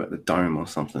Kanemaru at the Dome or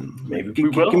something? Maybe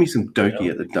give me some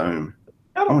Doki at the Dome.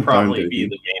 That'll probably be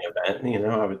the main event,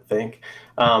 I would think.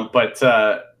 But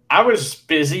I was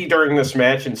busy during this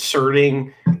match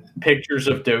inserting pictures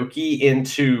of Doki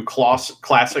into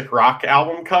classic rock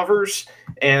album covers,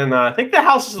 and I think the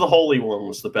House of the Holy one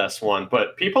was the best one.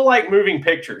 But people like moving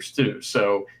pictures too,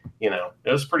 so it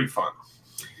was pretty fun.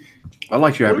 I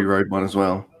like your Abbey Road one as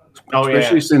well.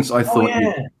 Especially since I thought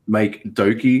you'd make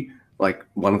Doki like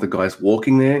one of the guys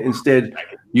walking there. Instead,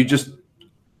 you just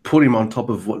put him on top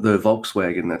of the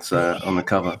Volkswagen that's on the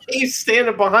cover. He's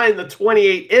standing behind the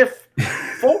 28 if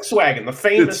Volkswagen, the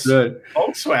famous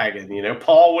Volkswagen.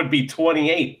 Paul would be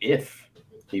 28 if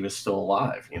he was still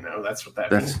alive. That's what that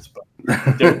means. But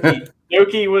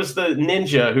Doki was the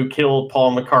ninja who killed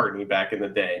Paul McCartney back in the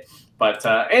day. But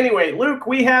anyway, Luke,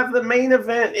 we have the main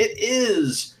event. It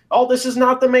is... Oh, this is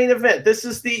not the main event. This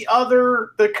is the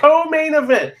co-main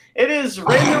event. It is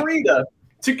Ren Narita,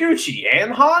 Taguchi,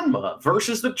 and Hanma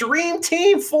versus the Dream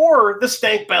Team for the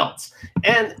Stank Belts.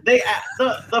 And they,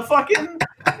 the fucking,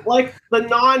 like, the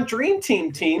non-Dream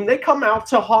Team, they come out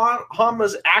to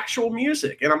Hanma's actual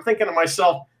music. And I'm thinking to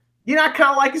myself, I kind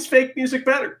of like his fake music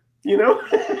better,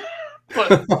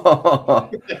 But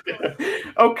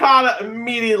Okada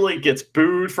immediately gets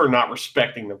booed for not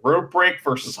respecting the rope break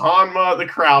versus Hanma. The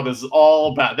crowd is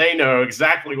all about. They know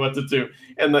exactly what to do,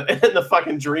 and the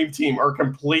fucking Dream Team are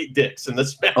complete dicks in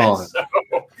this match. Oh. So,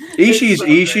 Ishii's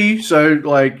Ishii, so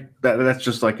like that's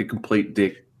just like a complete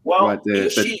dick. Well, right there.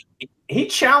 He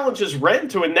challenges Ren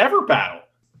to a never battle,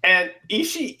 and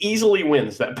Ishii easily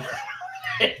wins that battle.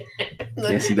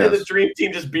 Yes, he does. And the Dream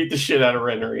Team just beat the shit out of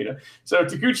Ren Narita. So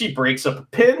Taguchi breaks up a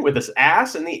pin with his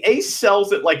ass, and the Ace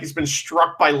sells it like he's been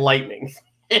struck by lightning.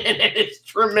 And it's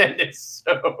tremendous.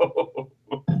 So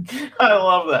I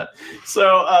love that.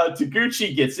 So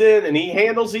Taguchi gets in, and he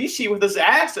handles Ishii with his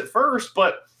ass at first,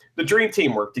 but the Dream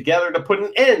Team work together to put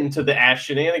an end to the ass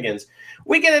shenanigans.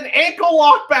 We get an ankle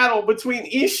lock battle between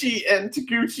Ishii and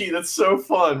Taguchi. That's so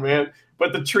fun, man.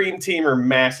 But the Dream Team are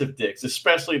massive dicks,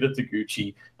 especially the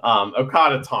Taguchi.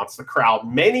 Okada taunts the crowd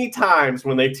many times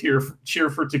when they cheer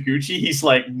for Taguchi. He's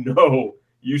like, no,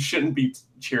 you shouldn't be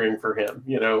cheering for him.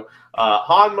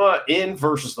 Hanma in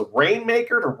versus the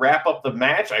Rainmaker to wrap up the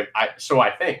match. So I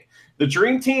think the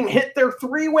Dream Team hit their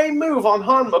 3-way move on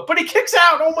Hanma, but he kicks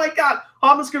out. Oh my God,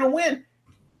 Hanma's going to win.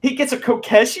 He gets a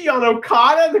Kokeshi on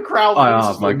Okada. The crowd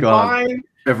loses their mind.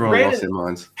 Everyone lost their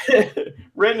minds.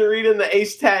 Ren Narita and the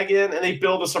Ace tag in, and they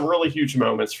build to some really huge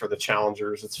moments for the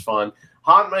challengers. It's fun.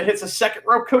 Hanma hits a second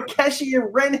rope Kokeshi,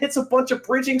 and Ren hits a bunch of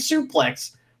bridging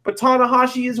suplex. But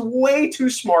Tanahashi is way too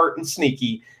smart and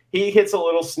sneaky. He hits a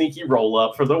little sneaky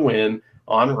roll-up for the win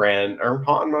on Ren, or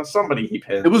Hanma, somebody he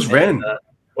pinned. It was Ren.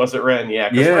 Was it Ren? Yeah,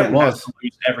 because Yeah, Ren it has was. to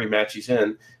lose every match he's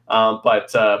in.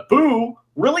 But Boo,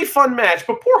 really fun match,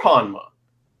 but poor Hanma.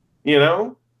 You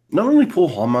know? Not only poor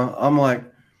Hanma, I'm like,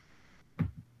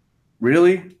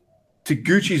 really?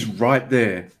 Taguchi's right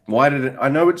there. Why did it? I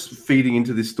know it's feeding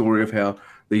into this story of how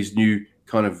these new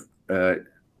kind of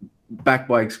backed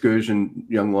by excursion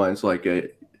young lions, like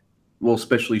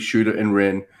especially Shooter and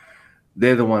Ren,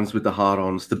 they're the ones with the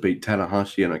hard-ons to beat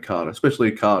Tanahashi and Okada,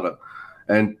 especially Okada,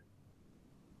 and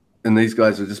these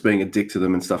guys are just being a dick to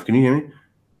them and stuff. Can you hear me?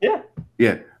 Yeah.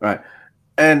 Yeah. Right.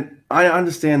 And I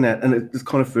understand that, and it just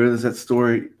kind of furthers that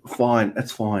story. Fine,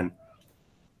 that's fine.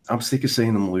 I'm sick of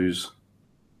seeing them lose.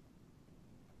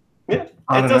 Yeah,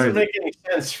 it doesn't make any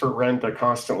sense for Ren to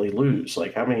constantly lose.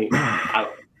 Like, how many?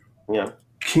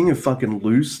 King of fucking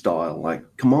lose style. Like,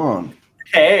 come on.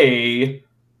 Hey,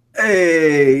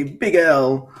 Big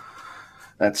L.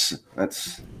 That's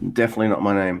definitely not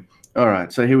my name. All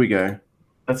right, so here we go.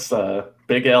 That's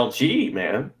Big LG,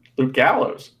 man. Luke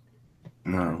Gallows.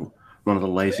 No, one of the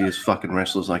laziest fucking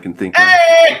wrestlers I can think of.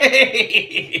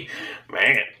 Hey,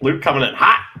 man, Luke coming in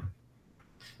hot.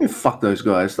 Yeah, fuck those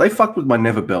guys. They fucked with my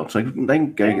Never belt. So they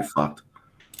can go get fucked.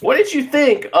 What did you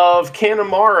think of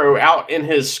Kanemaru out in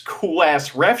his cool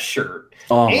ass ref shirt?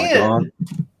 Oh my god,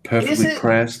 perfectly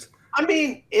pressed. I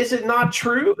mean, is it not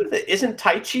true that isn't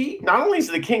Taichi not only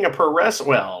is he the king of pro wrestling?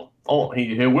 Well,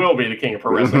 he will be the king of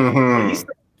pro wrestling.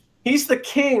 He's the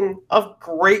king of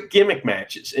great gimmick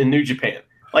matches in New Japan.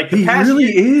 Like he really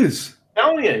is.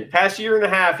 Telling you, past year and a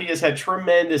half, he has had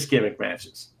tremendous gimmick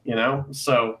matches. You know,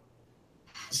 so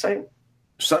same.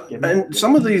 And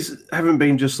some of these haven't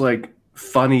been just like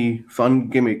fun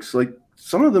gimmicks. Like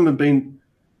some of them have been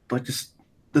like just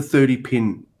the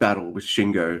 30-pin battle with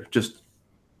Shingo, just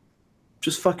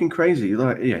fucking crazy.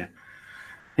 Like, yeah,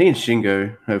 he and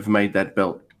Shingo have made that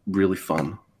belt really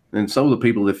fun. And some of the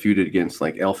people they've feuded against,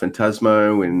 like El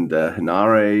Fantasmo and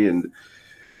Hinare and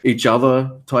each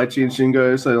other, Taichi and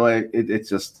Shingo. So like, it's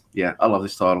just, yeah, I love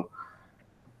this title.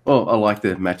 Well, I like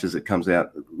the matches it comes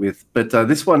out with, but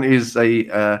this one is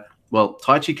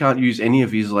Taichi can't use any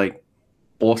of his like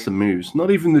awesome moves, not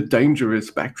even the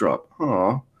dangerous backdrop.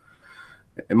 Oh,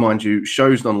 and mind you,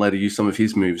 Sho's not allowed to use some of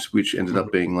his moves, which ended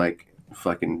up being like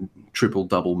fucking triple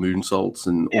double moonsaults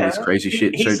and all this crazy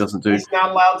shit Sho doesn't do. He's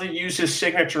not allowed to use his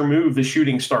signature move, the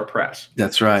shooting star press.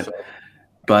 That's right. So.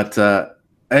 But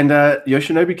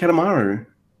Yoshinobu Kanemaru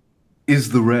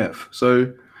is the ref.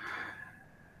 So,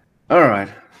 all right.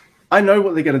 I know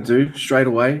what they're going to do straight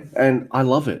away, and I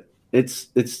love it. It's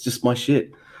just my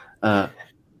shit.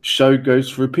 Sho goes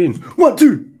for a pin. 1,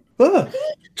 2.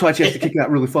 Taichi has to kick out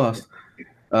really fast.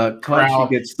 Taichi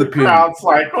gets the pin. The crowd's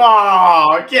like,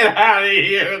 oh, get out of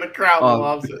here. The crowd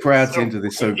loves it. The crowd's into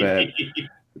this so bad.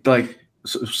 Like,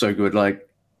 so good. Like,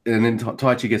 and then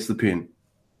Taichi gets the pin.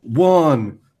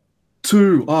 1,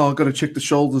 2. Oh, I've got to check the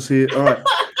shoulders here. All right.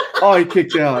 Oh, he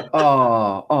kicked out.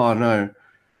 Oh no.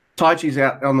 Taichi's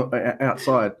out on the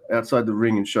outside the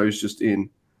ring, and Sho's just in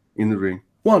the ring.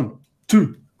 1,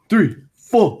 2, 3,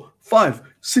 4, 5,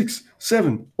 6,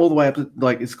 7, all the way up to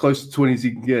like as close to 20 as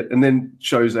you can get, and then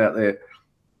Sho's out there.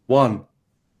 1.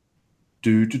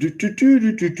 Do do do do do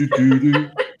do do do do.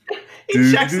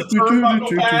 He checks the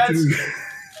turnbuckle pads.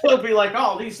 He'll be like,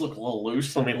 "Oh, these look a little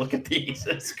loose. Let me look at these.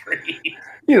 That's great."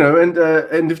 You know, and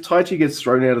if Taichi gets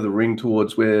thrown out of the ring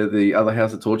towards where the other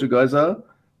House of Torture guys are,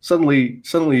 suddenly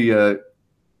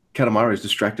Kanemaru is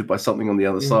distracted by something on the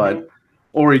other side,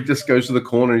 or he just goes to the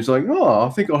corner and he's like, "Oh, I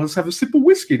think I'll just have a sip of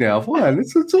whiskey now. Fine,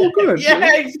 it's all good."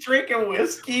 Yeah, he's drinking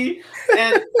whiskey,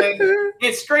 and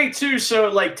it's great too. So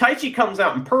like Taichi comes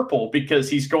out in purple because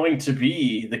he's going to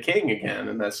be the king again,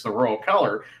 and that's the royal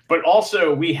color. But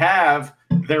also we have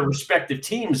their respective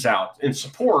teams out in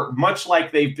support, much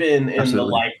like they've been in the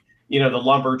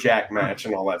lumberjack match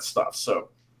and all that stuff. So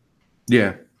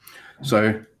yeah,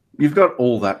 so you've got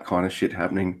all that kind of shit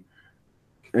happening,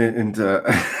 and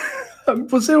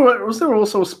was there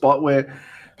also a spot where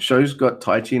Sho's got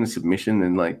Taichi in a submission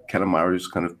and like Kanemaru's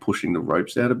kind of pushing the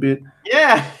ropes out a bit?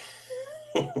 Yeah.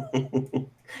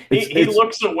 He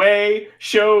looks away.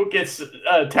 Sho gets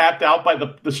tapped out by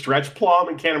the stretch plum,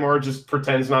 and Kanemaru just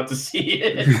pretends not to see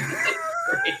it.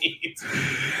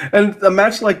 And a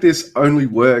match like this only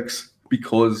works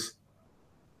because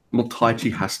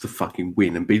Taichi has to fucking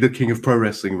win and be the king of pro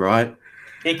wrestling, right?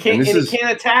 He can't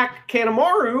attack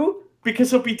Kanemaru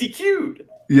because he'll be DQ'd.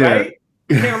 Yeah. Right?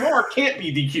 Kanemaru can't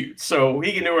be DQ'd, so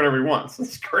he can do whatever he wants.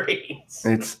 It's great.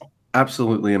 It's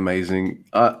absolutely amazing.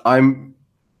 I'm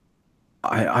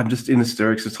just in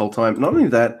hysterics this whole time. Not only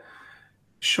that,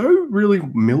 Sho really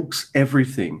milks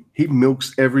everything. He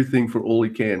milks everything for all he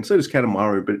can. So does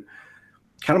Kanemaru, but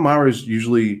Kanemaru is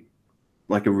usually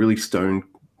like a really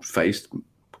stone-faced,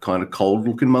 kind of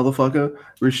cold-looking motherfucker,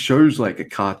 where he shows like a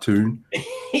cartoon.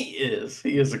 He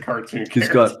is a cartoon He's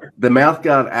character. got the mouth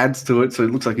guard adds to it, so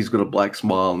it looks like he's got a black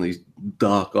smile and these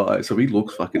dark eyes. So he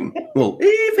looks fucking evil.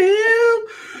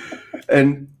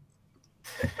 And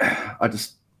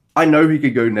I know he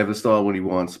could go Never Style when he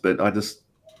wants, but I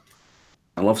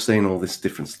love seeing all this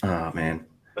difference. Oh man.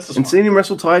 And seeing him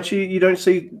wrestle Taichi, you don't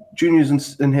see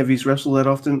juniors and heavies wrestle that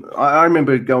often. I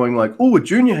remember going like, oh, a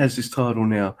junior has this title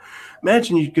now.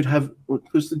 Imagine you could have,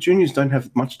 because the juniors don't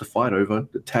have much to fight over.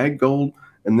 The tag gold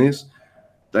and this,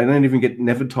 they don't even get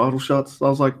never title shots. I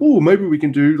was like, oh, maybe we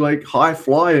can do like high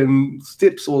fly and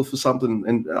steps or for something.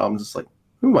 And I'm just like,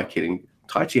 who am I kidding?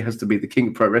 Taichi has to be the king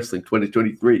of pro wrestling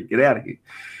 2023. Get out of here.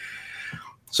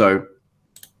 So,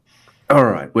 all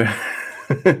right. We're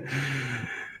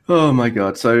oh my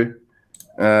God. So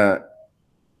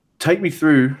take me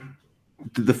through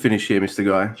the finish here, Mr.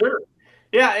 Guy. Sure.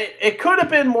 Yeah, it could have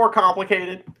been more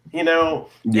complicated. You know,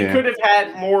 it could have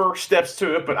had more steps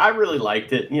to it, but I really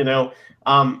liked it. You know,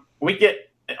 we get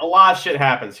a lot of shit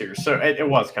happens here. So it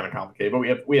was kind of complicated,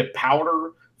 but we have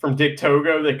powder from Dick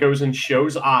Togo that goes and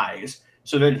shows eyes.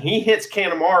 So then he hits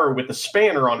Kanemaru with the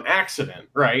spanner on accident,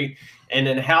 right? And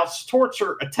then House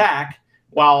Torture attack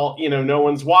while, you know, no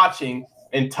one's watching,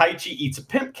 and Taichi eats a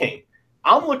pimp cane.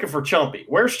 I'm looking for Chumpy.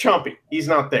 Where's Chumpy? He's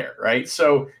not there, right?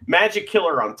 So Magic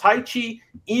Killer on Taichi.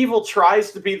 Evil tries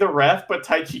to be the ref, but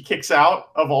Taichi kicks out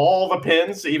of all the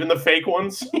pins, even the fake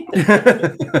ones.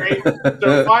 Right?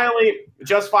 So finally,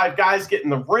 Just Five Guys get in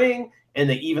the ring, and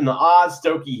they even the odds.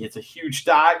 Doki hits a huge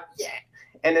dive. Yeah.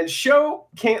 And then Sho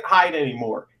can't hide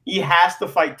anymore. He has to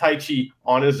fight Taichi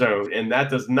on his own, and that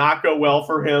does not go well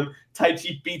for him.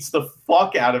 Taichi beats the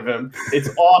fuck out of him. It's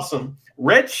awesome.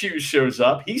 Red Shoes shows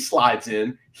up. He slides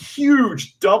in.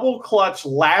 Huge double clutch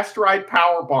last ride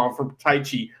power bomb from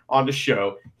Taichi on the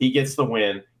show. He gets the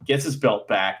win, gets his belt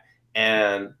back,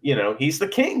 and, you know, he's the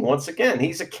king once again.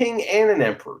 He's a king and an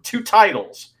emperor. 2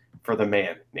 titles for the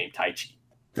man named Taichi.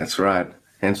 That's right.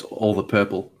 Hence all the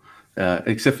purple.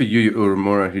 Except for Yuya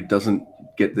Uemura, who doesn't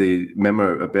get the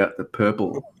memo about the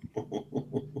purple.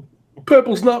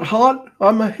 Purple's not hot.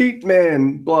 I'm a heat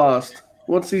man. Blast.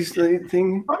 What's his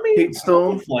thing? I mean, Heat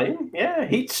Storm? Purple Flame. Yeah,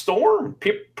 Heat Storm.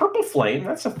 Purple Flame.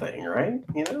 That's a thing, right?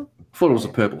 You know? I thought it was a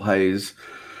Purple Haze.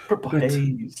 Purple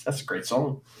Haze. That's a great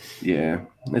song. Yeah,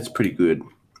 it's pretty good.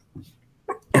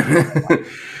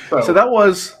 So that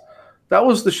was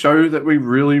the show that we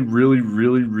really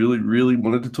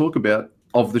wanted to talk about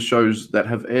of the shows that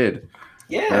have aired.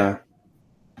 Yeah.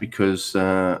 Because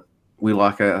we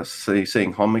like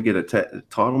seeing Honma get a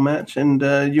title match, and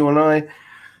you and I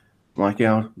like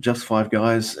our Just Five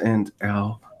Guys and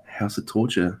our House of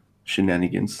Torture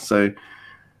shenanigans. So,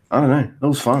 I don't know. It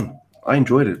was fun. I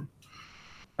enjoyed it.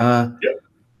 Yep.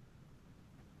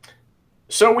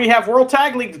 So we have World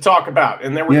Tag League to talk about,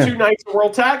 and there were 2 nights of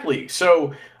World Tag League.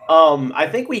 So I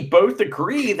think we both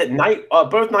agree that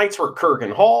both nights were at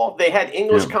Kurgan Hall. They had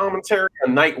English commentary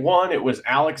on night 1. It was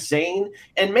Alex Zane.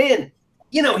 And, man,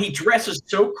 you know, he dresses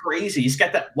so crazy. He's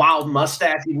got that wild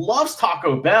mustache. He loves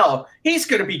Taco Bell. He's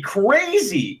going to be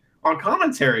crazy on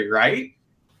commentary, right?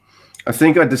 I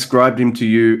think I described him to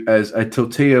you as a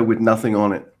tortilla with nothing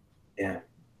on it. Yeah.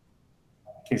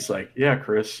 He's like, yeah,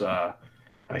 Chris, I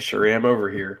sure am over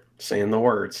here saying the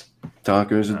words.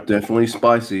 Tacos are definitely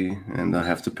spicy, and I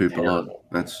have to poop a lot.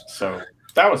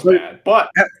 That was bad. But,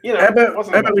 you know, how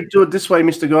about we do it this way,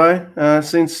 Mr. Guy?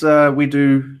 Since we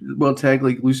do World Tag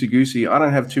League loosey-goosey, I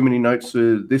don't have too many notes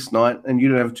for this night, and you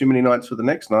don't have too many notes for the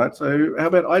next night. So how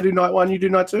about I do night 1, you do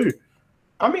night 2?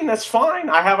 I mean, that's fine.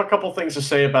 I have a couple things to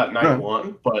say about night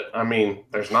 1, but, I mean,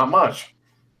 there's not much.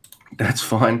 That's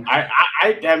fine. I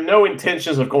have no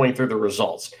intentions of going through the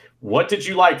results. What did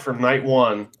you like from night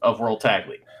 1 of World Tag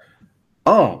League?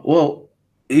 Oh, well,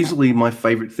 easily my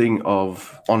favorite thing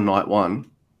on night 1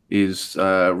 is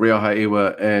Ryohei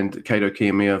Iwa and Kato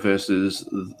Kiyomiya versus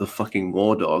the fucking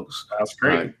War Dogs. That's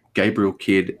great. Gabriel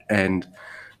Kidd and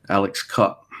Alex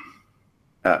Cup.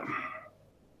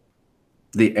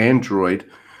 The Android,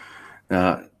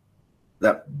 that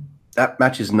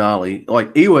match is gnarly.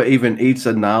 Like, Iwa even eats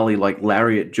a gnarly, like,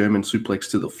 lariat German suplex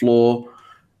to the floor.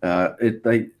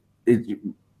 It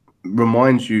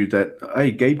reminds you that,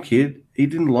 hey, Gabe Kidd, he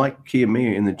didn't like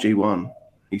Kiyomiya in the G1.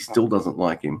 He still doesn't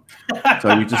like him.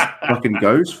 So he just fucking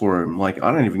goes for him. Like,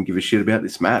 I don't even give a shit about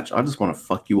this match. I just want to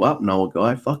fuck you up, Noah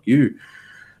Guy. Fuck you.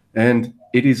 And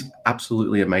it is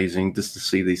absolutely amazing just to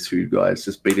see these 2 guys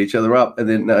just beat each other up. And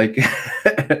then, like,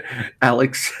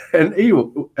 Alex and Iwa,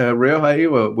 Ryohei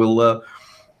Iwa will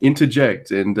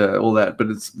interject and all that. But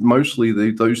it's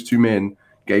mostly those 2 men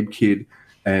Gabe Kidd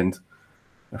and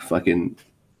fucking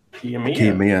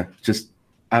Kiyomiya just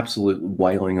absolutely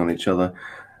wailing on each other.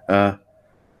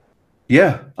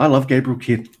 Yeah, I love Gabriel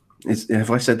Kidd.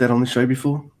 Have I said that on the show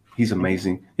before? He's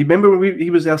amazing. You remember when he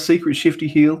was our secret shifty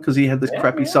heel because he had this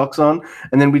crappy socks on,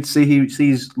 and then we'd see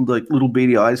his like little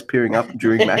beady eyes peering up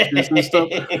during matches and stuff.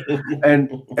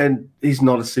 And he's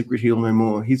not a secret heel no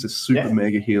more. He's a super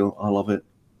mega heel. I love it.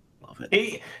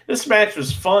 This match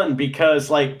was fun because,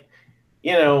 like,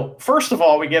 you know, first of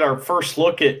all, we get our first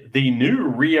look at the new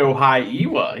Ryo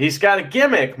Iiwa. He's got a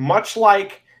gimmick, much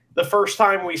like the first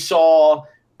time we saw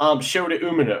Shota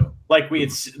Umino. Like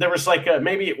there was like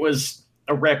maybe it was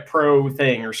a Rep Pro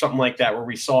thing or something like that where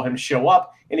we saw him show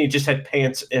up and he just had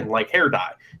pants and like hair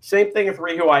dye. Same thing with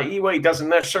Ryo Iiwa. He doesn't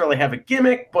necessarily have a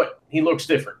gimmick, but he looks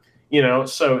different, you know,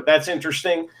 so that's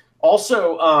interesting.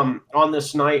 Also, on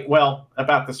this night, well,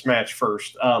 about this match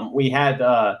first, we had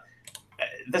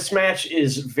this match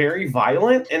is very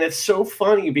violent, and it's so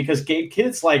funny because Gabe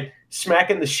Kidd's like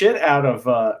smacking the shit out of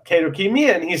Kaito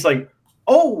Kiyomiya, and he's like,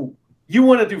 "Oh, you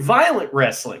want to do violent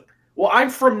wrestling? Well, I'm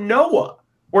from Noah,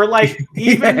 where like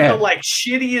even the like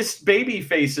shittiest baby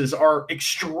faces are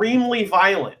extremely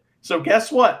violent. So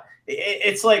guess what?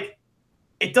 It's like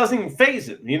it doesn't even phase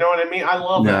him. You know what I mean? I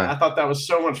love that. I thought that was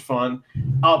so much fun.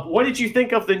 What did you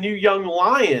think of the new young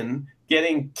lion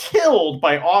getting killed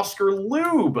by Oscar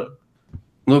Lube?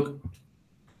 Look,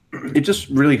 it just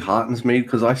really heartens me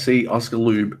because I see Oscar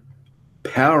Lube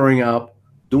powering up,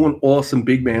 doing awesome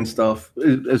big man stuff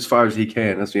as far as he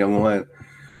can as a young lion.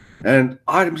 And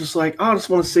I'm just like, I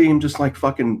just want to see him just like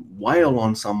fucking wail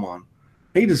on someone.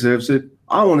 He deserves it.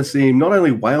 I want to see him not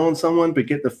only wail on someone, but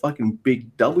get the fucking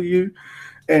big W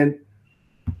and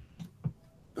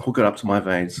hook it up to my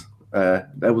veins.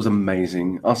 That was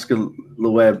amazing. Oscar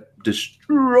Lube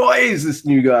destroys this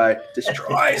new guy.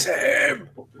 Destroys him.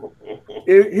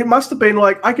 It must have been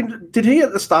like, did he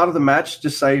at the start of the match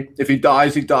just say, if he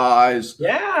dies, he dies?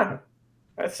 Yeah.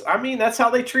 That's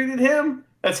how they treated him.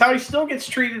 That's how he still gets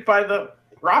treated by the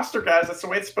roster guys. That's the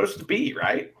way it's supposed to be,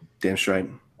 right? Damn straight.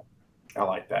 I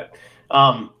like that.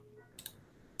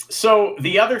 So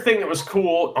the other thing that was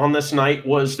cool on this night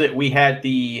was that we had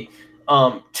the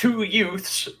two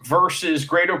youths versus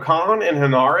Great-O-Khan and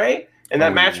Henare, and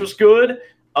that match was good.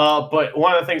 But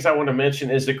one of the things I want to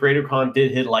mention is that Great-O-Khan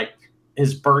did hit like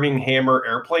his burning hammer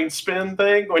airplane spin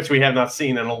thing, which we have not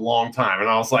seen in a long time. And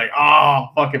I was like, oh,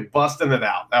 fucking busting it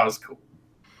out. That was cool.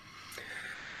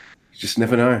 You just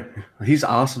never know. His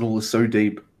arsenal is so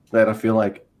deep that I feel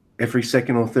like every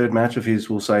second or third match of his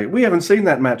will say, we haven't seen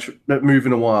that move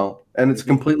in a while. And it's a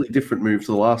completely different move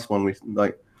to the last one. We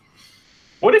like.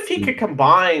 What if he could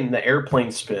combine the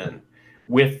airplane spin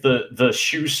with the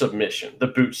shoe submission, the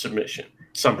boot submission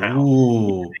somehow?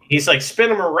 Ooh. He's like spin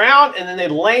them around and then they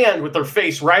land with their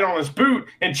face right on his boot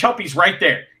and Chumpy's right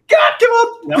there. God, give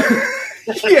up! No.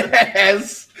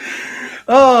 Yes.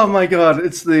 Oh my God!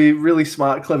 It's the really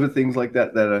smart, clever things like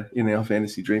that that are in our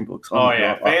fantasy dream books.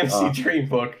 Fantasy dream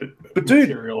book. But dude,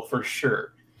 material for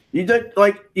sure. You don't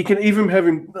like. You can even have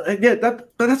him. Yeah,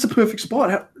 that's a perfect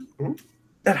spot.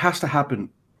 That has to happen.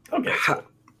 Okay.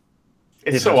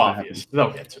 It's so obvious.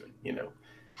 They'll get to it, you know.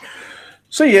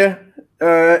 So yeah,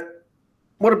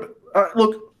 what about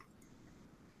look?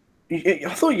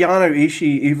 I thought Yano,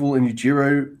 Ishii, Evil, and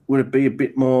Yujiro would be a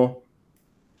bit more.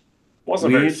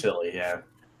 Wasn't weird. very silly, yeah.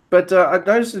 But I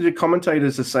noticed that the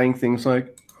commentators are saying things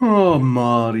like, "Oh,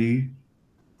 Marty,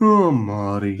 oh,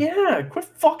 Marty." Yeah, quit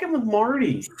fucking with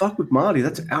Marty. Fuck with Marty.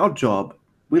 That's our job.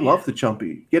 We love the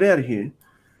Chumpy. Get out of here.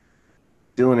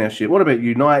 Stealing our shit. What about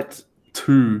you? Night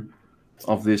 2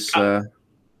 of this.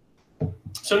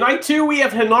 So night 2, we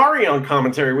have Henare on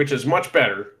commentary, which is much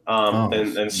better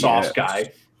than Sauce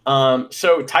Guy.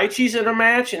 So Taichi's in a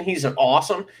match, and he's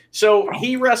awesome. So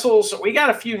he wrestles. We got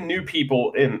a few new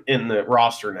people in the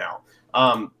roster now.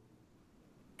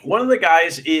 One of the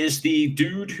guys is the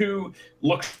dude who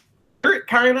looks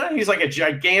kind of. He's like a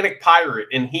gigantic pirate,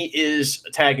 and he is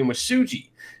tagging with Tsuji.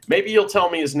 Maybe you'll tell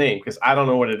me his name because I don't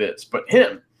know what it is, but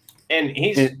him. And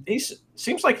he's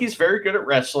seems like he's very good at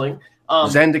wrestling.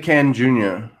 Zandakan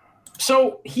Jr.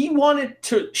 So he wanted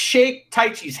to shake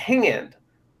Taichi's hand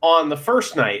on the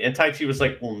first night, and Taichi was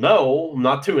like, well, no, I'm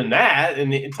not doing that.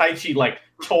 And Taichi like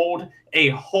told a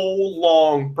whole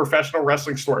long professional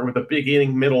wrestling story with a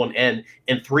beginning, middle, and end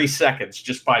in 3 seconds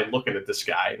just by looking at this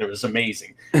guy, and it was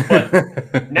amazing.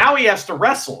 But now he has to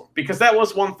wrestle because that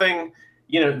was one thing.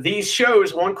 You know, these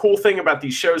shows, one cool thing about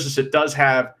these shows is it does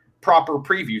have proper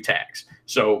preview tags.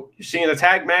 So you're seeing a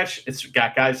tag match, it's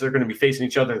got guys that are going to be facing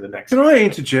each other the next Can I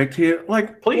interject here?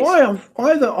 Like, please.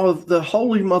 Why the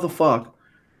holy motherfuck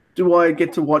do I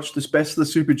get to watch this Best of the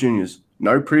Super Juniors?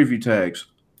 No preview tags.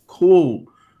 Cool.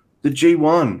 The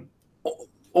G1,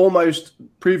 almost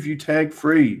preview tag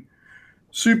free.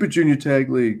 Super Junior Tag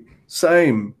League,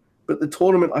 same. But the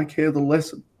tournament I care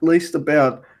the least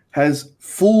about has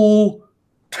full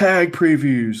tag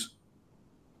previews.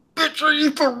 Bitch, are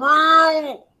you for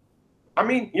real? I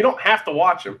mean, you don't have to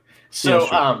watch them.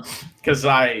 So, because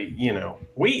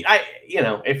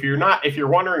if you're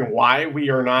wondering why we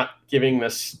are not giving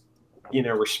this,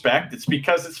 respect, it's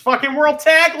because it's fucking World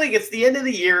Tag League. It's the end of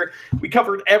the year. We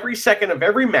covered every second of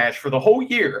every match for the whole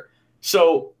year.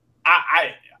 So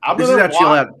I'm this is our chill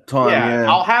out time. Yeah,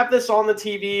 I'll have this on the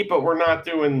TV, but we're not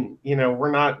doing,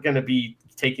 we're not going to be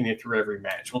taking you through every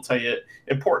match. We'll tell you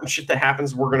important shit that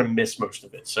happens. We're going to miss most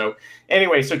of it. So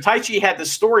anyway, so Taichi had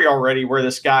this story already where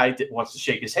this guy wants to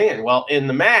shake his hand. Well, in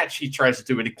the match, he tries to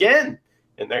do it again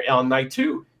on night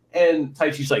 2. And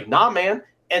Taichi's like, nah, man.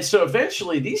 And so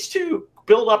eventually these two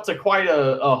build up to quite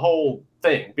a whole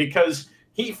thing because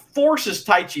he forces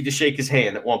Taichi to shake his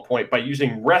hand at one point by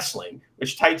using wrestling,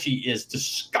 which Taichi is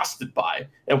disgusted by,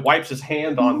 and wipes his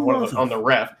hand on on the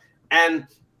ref. And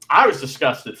I was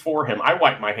disgusted for him. I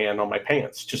wiped my hand on my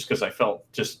pants just because I felt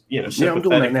sympathetic. Yeah, I'm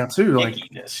doing that now too.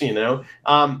 Ickiness,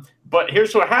 But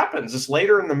here's what happens: is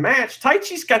later in the match,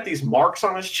 Taichi's got these marks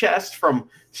on his chest from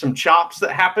some chops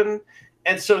that happened.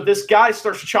 And so this guy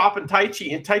starts chopping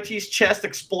Taichi, and Taichi's chest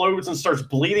explodes and starts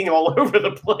bleeding all over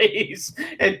the place.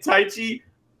 And Taichi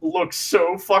looks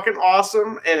so fucking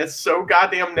awesome, and it's so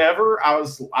goddamn never.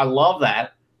 I love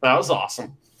that. That was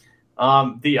awesome.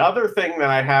 The other thing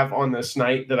that I have on this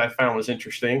night that I found was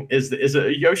interesting is a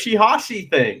Yoshihashi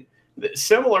thing,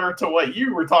 similar to what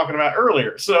you were talking about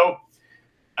earlier. So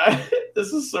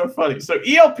this is so funny. So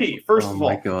ELP, first of all,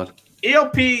 my God,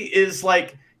 ELP is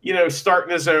like,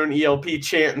 starting his own ELP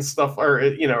chant and stuff, or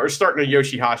starting a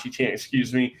Yoshihashi chant,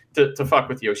 to fuck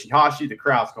with Yoshihashi. The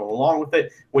crowd's going along with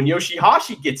it. When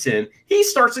Yoshihashi gets in, he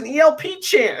starts an ELP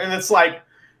chant, and it's like,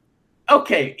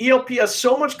 okay, ELP has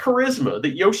so much charisma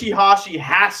that Yoshihashi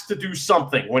has to do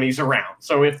something when he's around.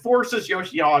 So it forces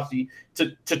Yoshihashi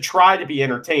to try to be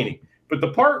entertaining. But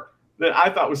the part that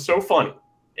I thought was so funny,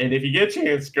 and if you get a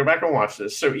chance, go back and watch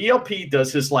this. So ELP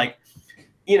does his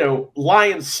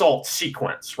lion salt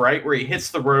sequence, right? Where he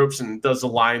hits the ropes and does the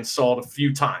lion salt a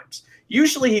few times.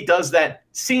 Usually he does that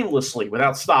seamlessly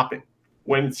without stopping.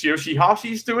 When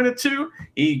Yoshihashi's doing it too,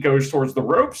 he goes towards the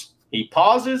ropes, he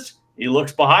pauses, he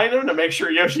looks behind him to make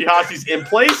sure Yoshihashi's in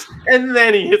place, and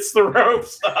then he hits the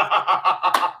ropes.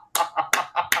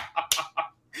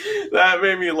 That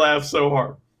made me laugh so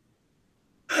hard.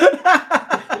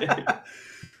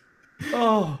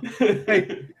 Oh,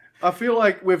 hey, I feel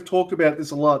like we've talked about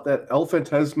this a lot, that El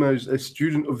Phantasmo is a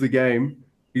student of the game.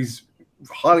 He's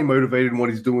highly motivated in what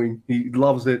he's doing. He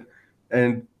loves it,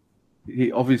 and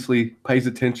he obviously pays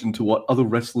attention to what other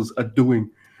wrestlers are doing,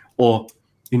 or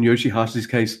in Yoshihashi's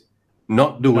case,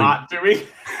 not doing.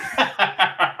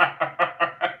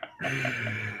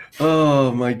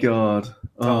 Oh, my God.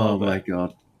 Oh, my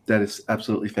God. That is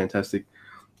absolutely fantastic.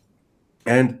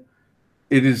 And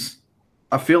it is,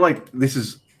 I feel like this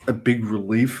is a big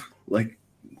relief,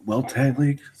 Tag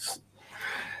League,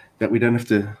 that we don't have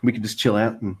to, we can just chill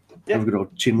out and have a good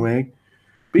old chin wag.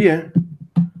 But yeah,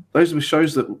 those were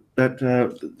shows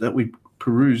that we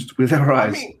perused with our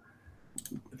eyes. I mean,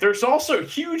 there's also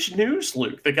huge news,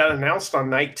 Luke, that got announced on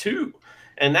night 2,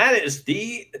 and that is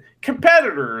the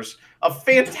competitors of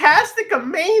Fantastica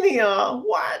Mania.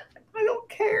 What? I don't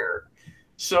care.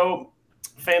 So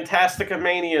Fantastica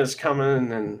Mania is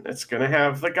coming, and it's going to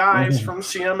have the guys from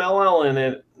CMLL in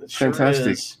it. It sure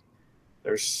fantastic. Is.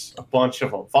 There's a bunch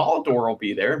of them. Volador will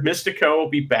be there. Mystico will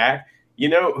be back. You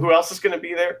know who else is going to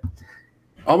be there?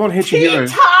 I want Hitchihiro.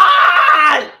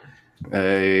 Titan!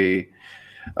 Hey.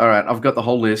 All right, I've got the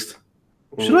whole list.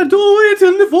 Should I do it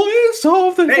in the voice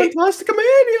of the Fantastica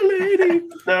Mania lady?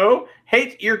 No.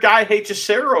 Your guy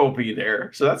Hechicero will be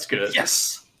there, so that's good.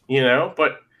 Yes.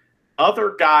 But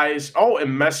other guys,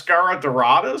 and Mascara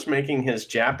Dorada's making his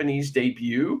Japanese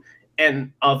debut,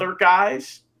 and other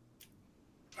guys.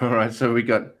 All right, so we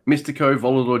got Mystico,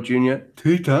 Volador Jr.,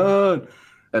 Titan,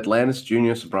 Atlantis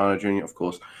Jr., Soprano Jr., of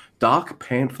course, Dark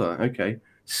Panther, okay,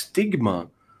 Stigma.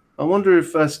 I wonder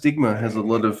if Stigma has a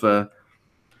lot of,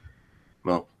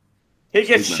 he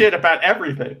gets shit about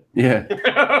everything. Yeah.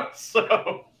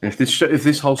 So if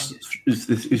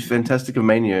Fantastica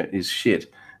Mania is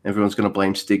shit, everyone's going to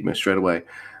blame Stigma straight away.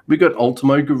 We got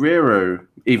Ultimo Guerrero,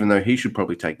 even though he should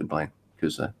probably take the blame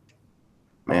because,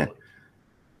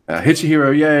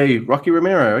 Hitchihiro, yay. Rocky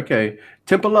Romero, okay.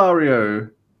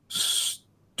 Templario,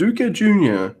 Stuka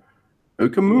Jr.,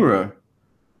 Okamura,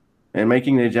 And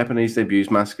making their Japanese debuts,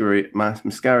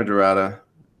 Mascara Dorada,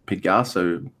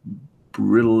 Pegaso,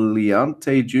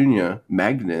 Brilliante Jr.,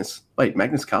 Magnus. Wait,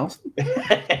 Magnus Carlsen?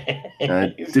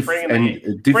 He's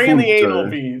bringing the anal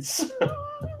beads.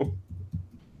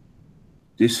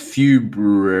 This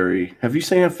February. Have you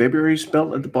seen how February is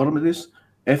spelled at the bottom of this?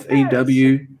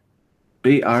 February.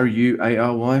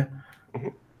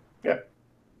 Yeah.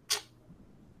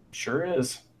 Sure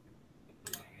is.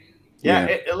 Yeah,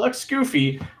 it looks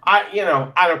goofy. I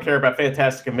don't care about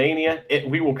Fantastica Mania.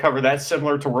 We will cover that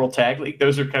similar to World Tag League.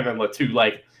 Those are kind of the two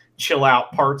chill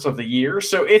out parts of the year.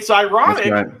 So it's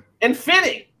ironic and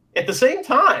fitting at the same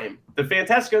time that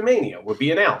Fantastica Mania would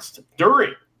be announced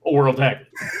during a World Tag League.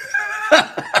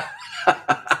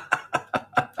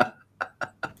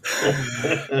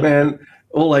 Man,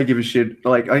 all I give a shit.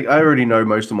 I already know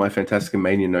most of my Fantastica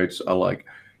Mania notes are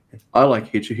I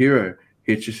like Hitchihiro,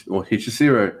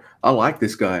 Hichisiro. I like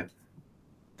this guy.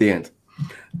 The end.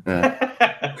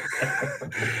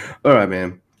 All right,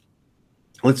 man.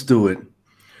 Let's do it.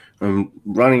 I'm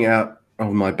running out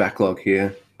of my backlog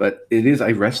here, but it is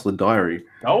a wrestler diary.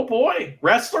 Oh, boy.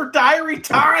 Wrestler diary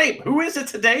time. Who is it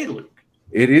today, Luke?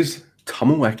 It is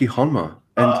Tomoaki Honma.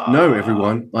 And no,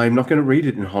 everyone, I'm not going to read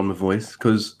it in Honma voice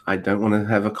because I don't want to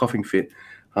have a coughing fit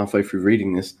halfway through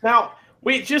reading this. Now,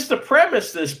 just to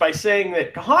premise this by saying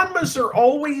that Honmas are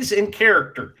always in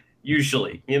character.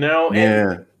 Usually,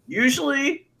 and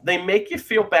usually they make you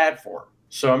feel bad for them.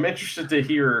 So I'm interested to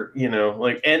hear,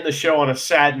 end the show on a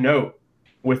sad note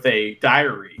with a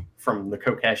diary from the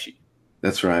Kokeshi.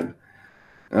 That's right.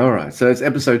 All right. So it's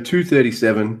episode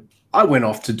 237. I went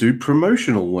off to do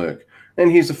promotional work.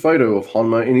 And here's a photo of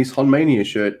Honma in his Honmania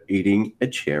shirt eating a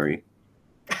cherry.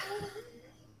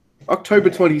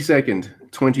 October 22nd,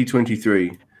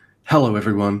 2023. Hello,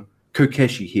 everyone.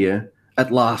 Kokeshi here.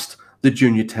 At last, the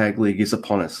Junior Tag League is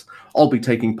upon us. I'll be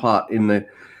taking part in the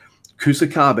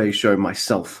Kusakabe show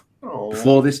myself. Oh.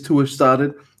 Before this tour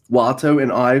started, Wato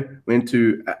and I went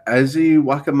to Azi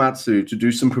Wakamatsu to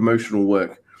do some promotional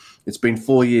work. It's been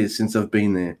 4 years since I've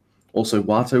been there. Also,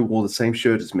 Wato wore the same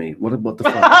shirt as me. What the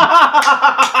fuck?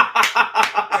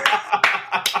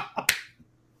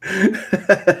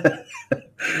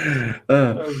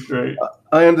 That was great.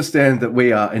 I understand that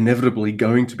we are inevitably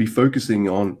going to be focusing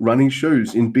on running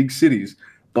shows in big cities,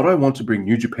 but I want to bring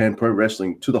New Japan Pro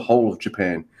Wrestling to the whole of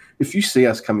Japan. If you see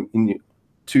us coming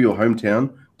to your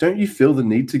hometown, don't you feel the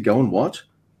need to go and watch?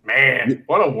 Man,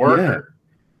 what a worker.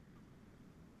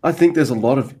 Yeah. I think there's a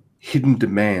lot of hidden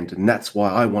demand, and that's why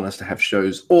I want us to have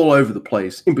shows all over the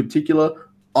place. In particular,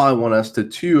 I want us to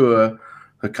tour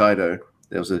Hokkaido.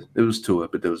 It was tour,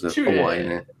 but there was a Hawaii in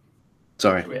there.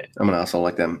 Sorry, I'm an asshole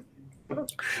like them. And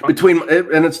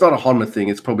it's not a Honma thing.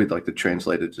 It's probably the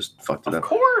translator just fucked it up. Of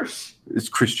course. It's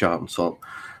Chris Charlton, so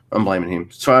I'm blaming him.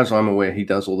 As far as I'm aware, he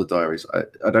does all the diaries.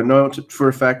 I don't know it for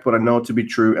a fact, but I know it to be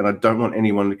true, and I don't want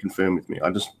anyone to confirm with me.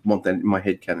 I just want that in my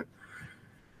head canon.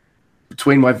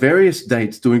 Between my various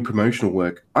dates doing promotional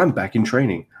work, I'm back in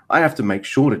training. I have to make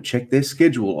sure to check their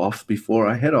schedule off before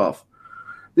I head off.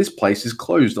 This place is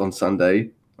closed on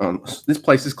Sunday. This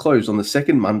place is closed on the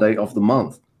second Monday of the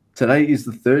month. Today is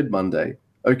the third Monday.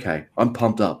 Okay, I'm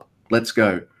pumped up. Let's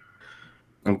go.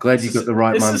 I'm glad you got the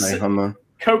right Monday, Honma.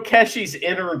 Kokeshi's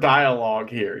inner dialogue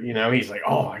here. He's like,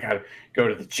 oh, I got to go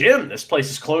to the gym. This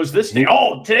place is closed this day.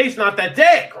 Oh, today's not that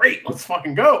day. Great, let's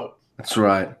fucking go. That's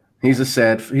right. Here's a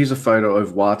photo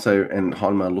of Wato and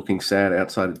Honma looking sad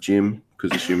outside a gym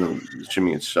because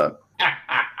assuming it's shut.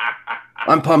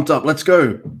 I'm pumped up. Let's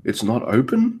go. It's not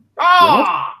open?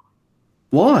 Ah!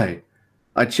 What? Why?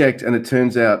 I checked, and it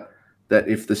turns out that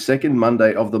if the second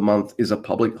Monday of the month is a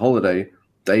public holiday,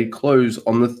 they close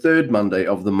on the third Monday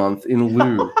of the month in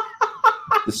lieu.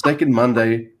 The second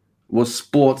Monday was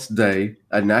Sports Day,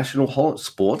 a national holiday.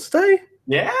 Sports Day?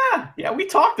 Yeah, we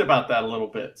talked about that a little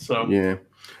bit. So yeah,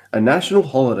 a national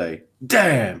holiday.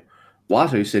 Damn.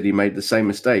 Wato said he made the same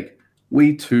mistake.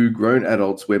 We two grown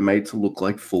adults were made to look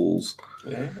like fools.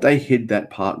 Yeah. They hid that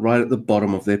part right at the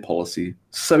bottom of their policy.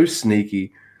 So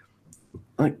sneaky.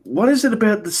 What is it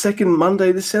about the second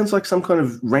Monday? This sounds like some kind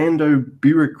of rando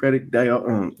bureaucratic day.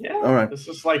 Yeah, all right. This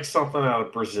is like something out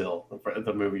of Brazil,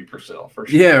 the movie Brazil, for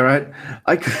sure. Yeah, right.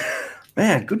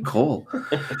 Man, good call.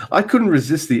 I couldn't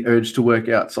resist the urge to work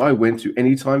out, so I went to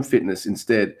Anytime Fitness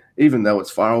instead, even though it's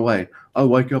far away. I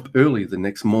woke up early the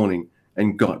next morning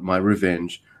and got my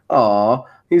revenge. Aw,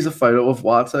 here's a photo of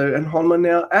Wato and Honma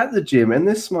now at the gym, and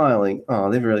they're smiling.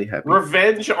 Oh, they're really happy.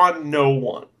 Revenge on no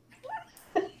one.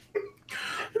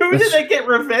 Who did they get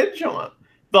revenge on?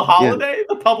 The holiday? Yeah,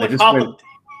 the public holiday?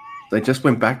 They just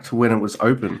went back to when it was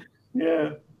open.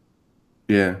 Yeah.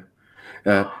 Yeah.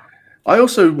 I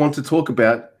also want to talk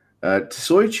about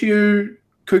Tsuyoichi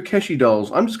Kokeshi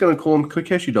dolls. I'm just going to call them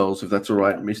Kokeshi dolls, if that's all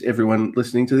right, miss everyone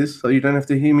listening to this, so you don't have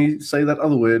to hear me say that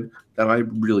other word that I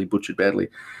really butchered badly.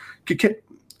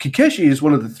 Kokeshi is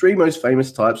one of the three most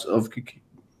famous types of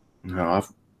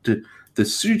the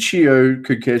Tsuchiyo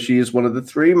Kokeshi is one of the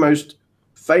three most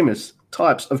famous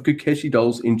types of Kokeshi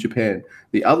dolls in Japan.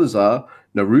 The others are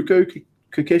Naruko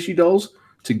Kokeshi dolls,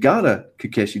 Tagada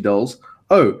Kokeshi dolls,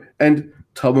 and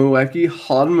Tomoaki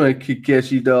Honma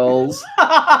Kokeshi dolls.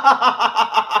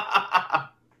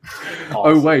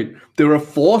 Awesome. Oh, wait. There are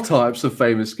 4 types of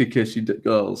famous Kokeshi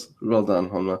dolls. Well done,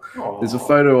 Honma. There's a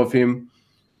photo of him.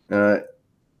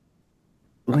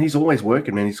 Well, he's always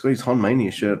working, man. He's got his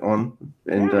Honmania shirt on,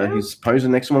 and he's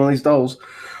posing next to one of these dolls.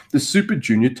 The Super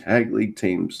Junior Tag League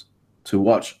teams to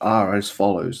watch are as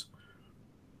follows.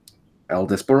 El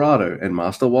Desperado and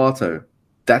Master Wato.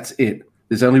 That's it.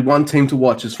 There's only one team to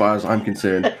watch as far as I'm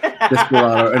concerned.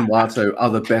 Desperado and Wato are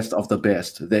the best of the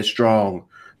best. They're strong.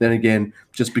 Then again,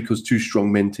 just because 2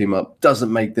 strong men team up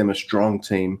doesn't make them a strong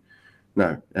team.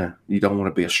 No, you don't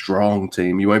want to be a strong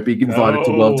team. You won't be invited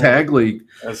to World Tag League.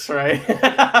 That's right.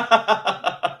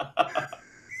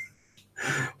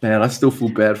 Man, I still feel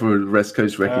bad for the West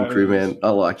Coast Wrecking Crew, man. I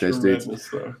like those dudes.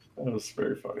 That was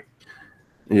very funny.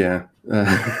 Yeah.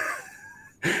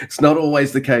 It's not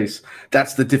always the case.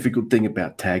 That's the difficult thing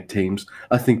about tag teams.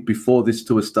 I think before this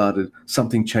tour started,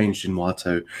 something changed in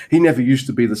Wato. He never used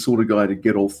to be the sort of guy to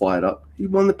get all fired up. He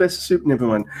won the best suit, never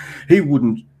mind. He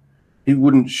wouldn't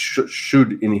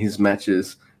should in his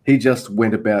matches. He just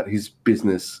went about his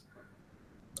business.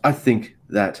 I think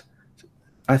that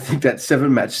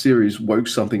 7-match series woke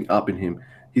something up in him.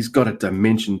 He's got a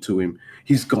dimension to him.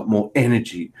 He's got more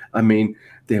energy. I mean,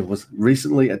 there was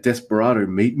recently a Desperado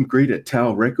meet and greet at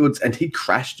Tower Records, and he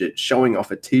crashed it, showing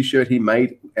off a T-shirt he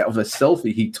made out of a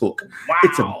selfie he took. Wow.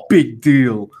 It's a big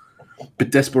deal.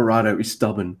 But Desperado is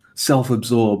stubborn,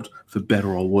 self-absorbed, for better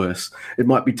or worse. It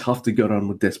might be tough to get on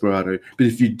with Desperado, but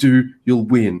if you do, you'll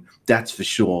win. That's for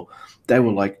sure. They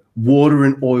were like water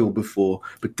and oil before,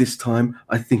 but this time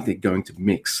I think they're going to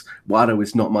mix. Wato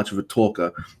is not much of a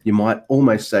talker. You might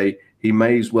almost say he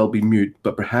may as well be mute,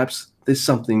 but perhaps there's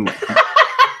something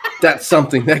that's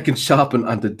something that can sharpen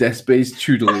under Despe's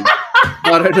tutelage.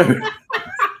 I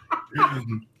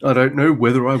don't know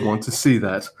whether I want to see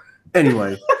that.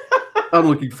 Anyway, I'm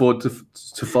looking forward to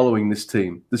following this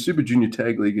team. The Super Junior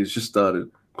Tag League has just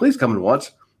started. Please come and watch.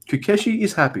 Kokeshi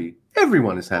is happy.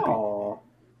 Everyone is happy. Aww.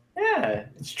 Yeah,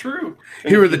 it's true.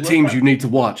 Here are the teams you need to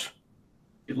watch.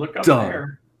 You look up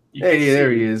there. Hey,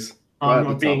 there he is.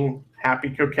 Right being happy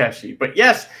Kokeshi. But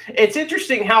yes, it's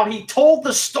interesting how he told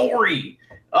the story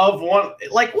of one.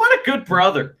 Like, what a good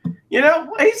brother. You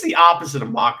know, he's the opposite of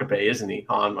Makabe, isn't he,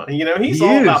 Hanma? You know, he's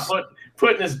all about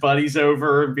putting his buddies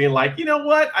over and being like, you know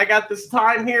what? I got this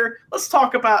time here. Let's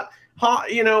talk about,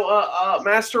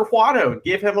 Master Wato.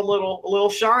 Give him a little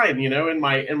shine, you know, in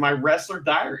my wrestler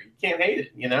diary. You can't hate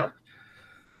it, you know.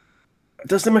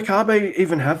 Does the Makabe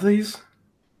even have these?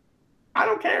 I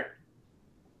don't care.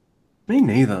 Me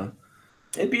neither.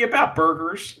 It'd be about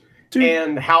burgers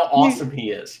and how awesome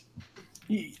he is.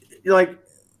 Like,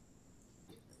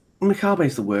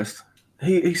 Makabe's the worst.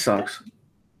 He sucks.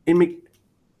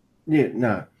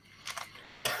 No.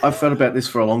 I've thought about this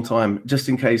for a long time, just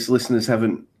in case listeners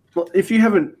haven't. Well, if you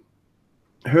haven't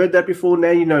heard that before,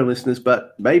 now you know, listeners,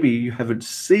 but maybe you haven't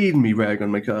seen me rag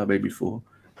on Makabe before.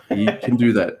 You can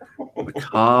do that.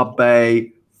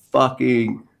 Makabe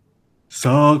fucking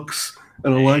sucks,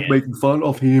 and I like making fun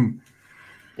of him.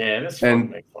 Yeah, that's fun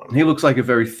to make fun. He looks like a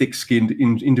very thick-skinned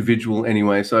individual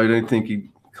anyway, so I don't think he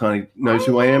kind of knows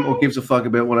who I am or gives a fuck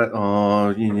about what I... Oh,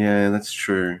 yeah, that's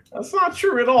true. That's not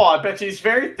true at all. I bet you he's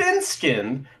very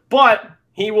thin-skinned, but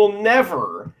he will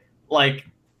never,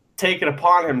 take it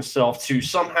upon himself to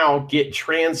somehow get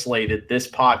translated this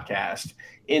podcast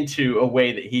into a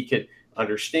way that he could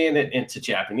understand it into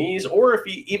Japanese, or if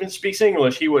he even speaks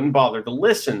English, he wouldn't bother to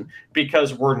listen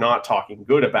because we're not talking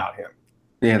good about him.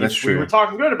 Yeah, that's true. If we were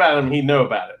talking good about him, he'd know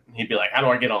about it. He'd be like, how do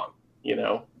I get on? You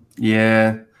know?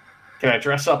 Yeah. Can I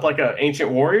dress up like an ancient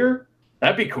warrior?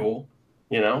 That'd be cool.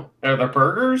 You know? Are there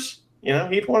burgers? You know,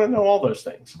 he'd want to know all those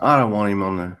things. I don't want him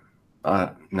on the...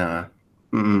 Nah.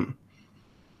 Mm-mm.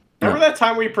 Remember that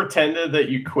time we pretended that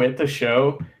you quit the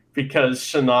show because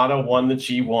Sonata won the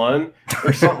G1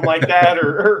 or something like that,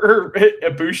 or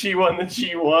Ibushi won the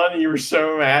G1, and you were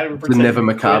so mad. The Never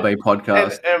Makabe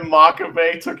podcast. And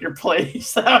Makabe took your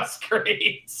place. That was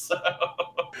great. So.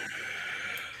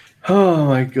 Oh,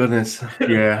 my goodness.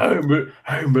 Yeah.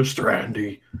 Hey, Mr.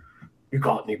 Andy, you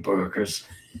got any burgers?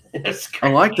 I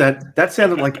like that. That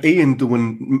sounded like Ian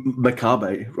doing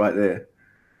Macabre right there.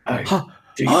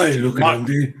 Hi, look at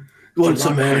Andy. You want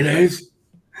some mayonnaise?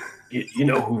 You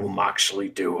know who I'm actually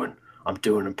doing? I'm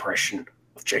doing an impression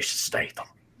of Jason Statham.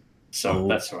 So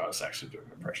that's who I was actually doing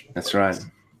an impression of. That's right.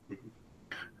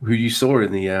 Who you saw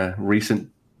in the recent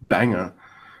banger,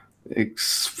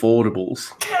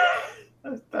 Exportables.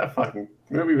 That fucking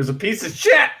movie was a piece of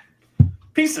shit.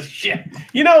 Piece of shit.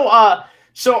 You know,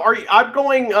 so I'm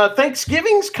going,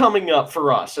 Thanksgiving's coming up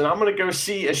for us, and I'm going to go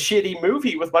see a shitty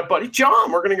movie with my buddy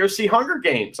John. We're going to go see Hunger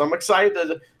Games. I'm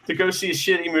excited to go see a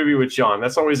shitty movie with John.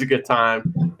 That's always a good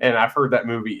time, and I've heard that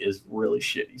movie is really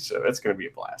shitty, so it's going to be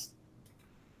a blast.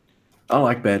 I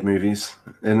like bad movies,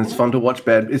 and it's fun to watch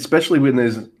bad, especially when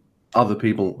there's other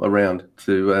people around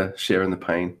to share in the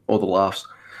pain or the laughs.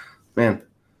 Man,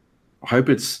 I hope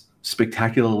it's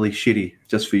spectacularly shitty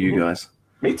just for you guys.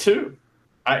 Me too.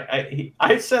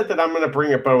 I said that I'm going to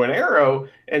bring a bow and arrow,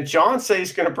 and John says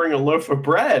he's going to bring a loaf of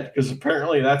bread because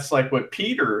apparently that's like what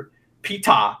Peter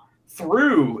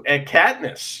threw at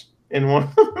Katniss in one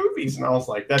of the movies, and I was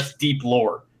like, that's deep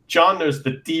lore. John knows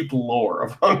the deep lore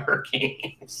of Hunger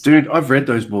Games. Dude, I've read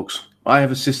those books. I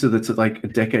have a sister that's like a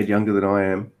decade younger than I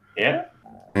am. Yeah.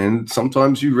 And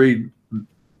sometimes you read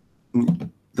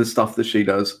the stuff that she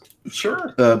does.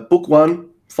 Sure. Book 1,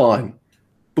 fine.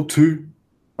 Book 2,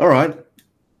 all right.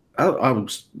 I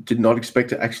did not expect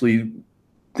to actually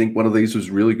think one of these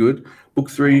was really good. Book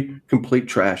 3, complete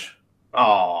trash.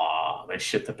 Oh, they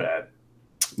shit the bed.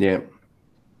 Yeah.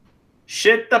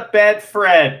 Shit the bed,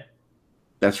 Fred.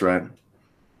 That's right.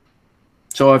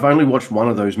 So I've only watched one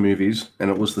of those movies, and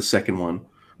it was the second one,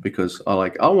 because I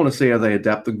want to see how they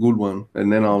adapt the good one,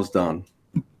 and then I was done.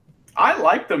 I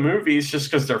like the movies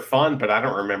just because they're fun, but I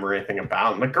don't remember anything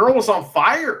about them. The girl was on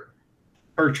fire.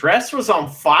 Her dress was on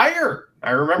fire. I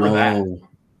remember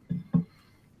that.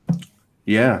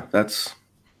 Yeah, that's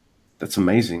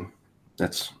amazing.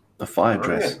 That's a fire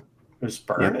dress. It was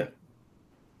burning.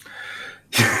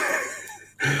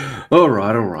 Yep. All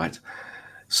right.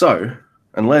 So,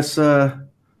 unless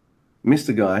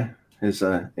Mr. Guy has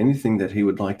anything that he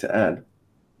would like to add.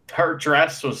 Her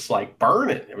dress was like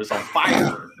burning. It was on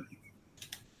fire.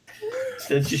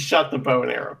 Then she shot the bow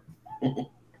and arrow.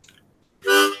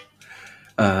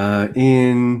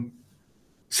 In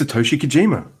Satoshi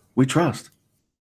Kojima, we trust.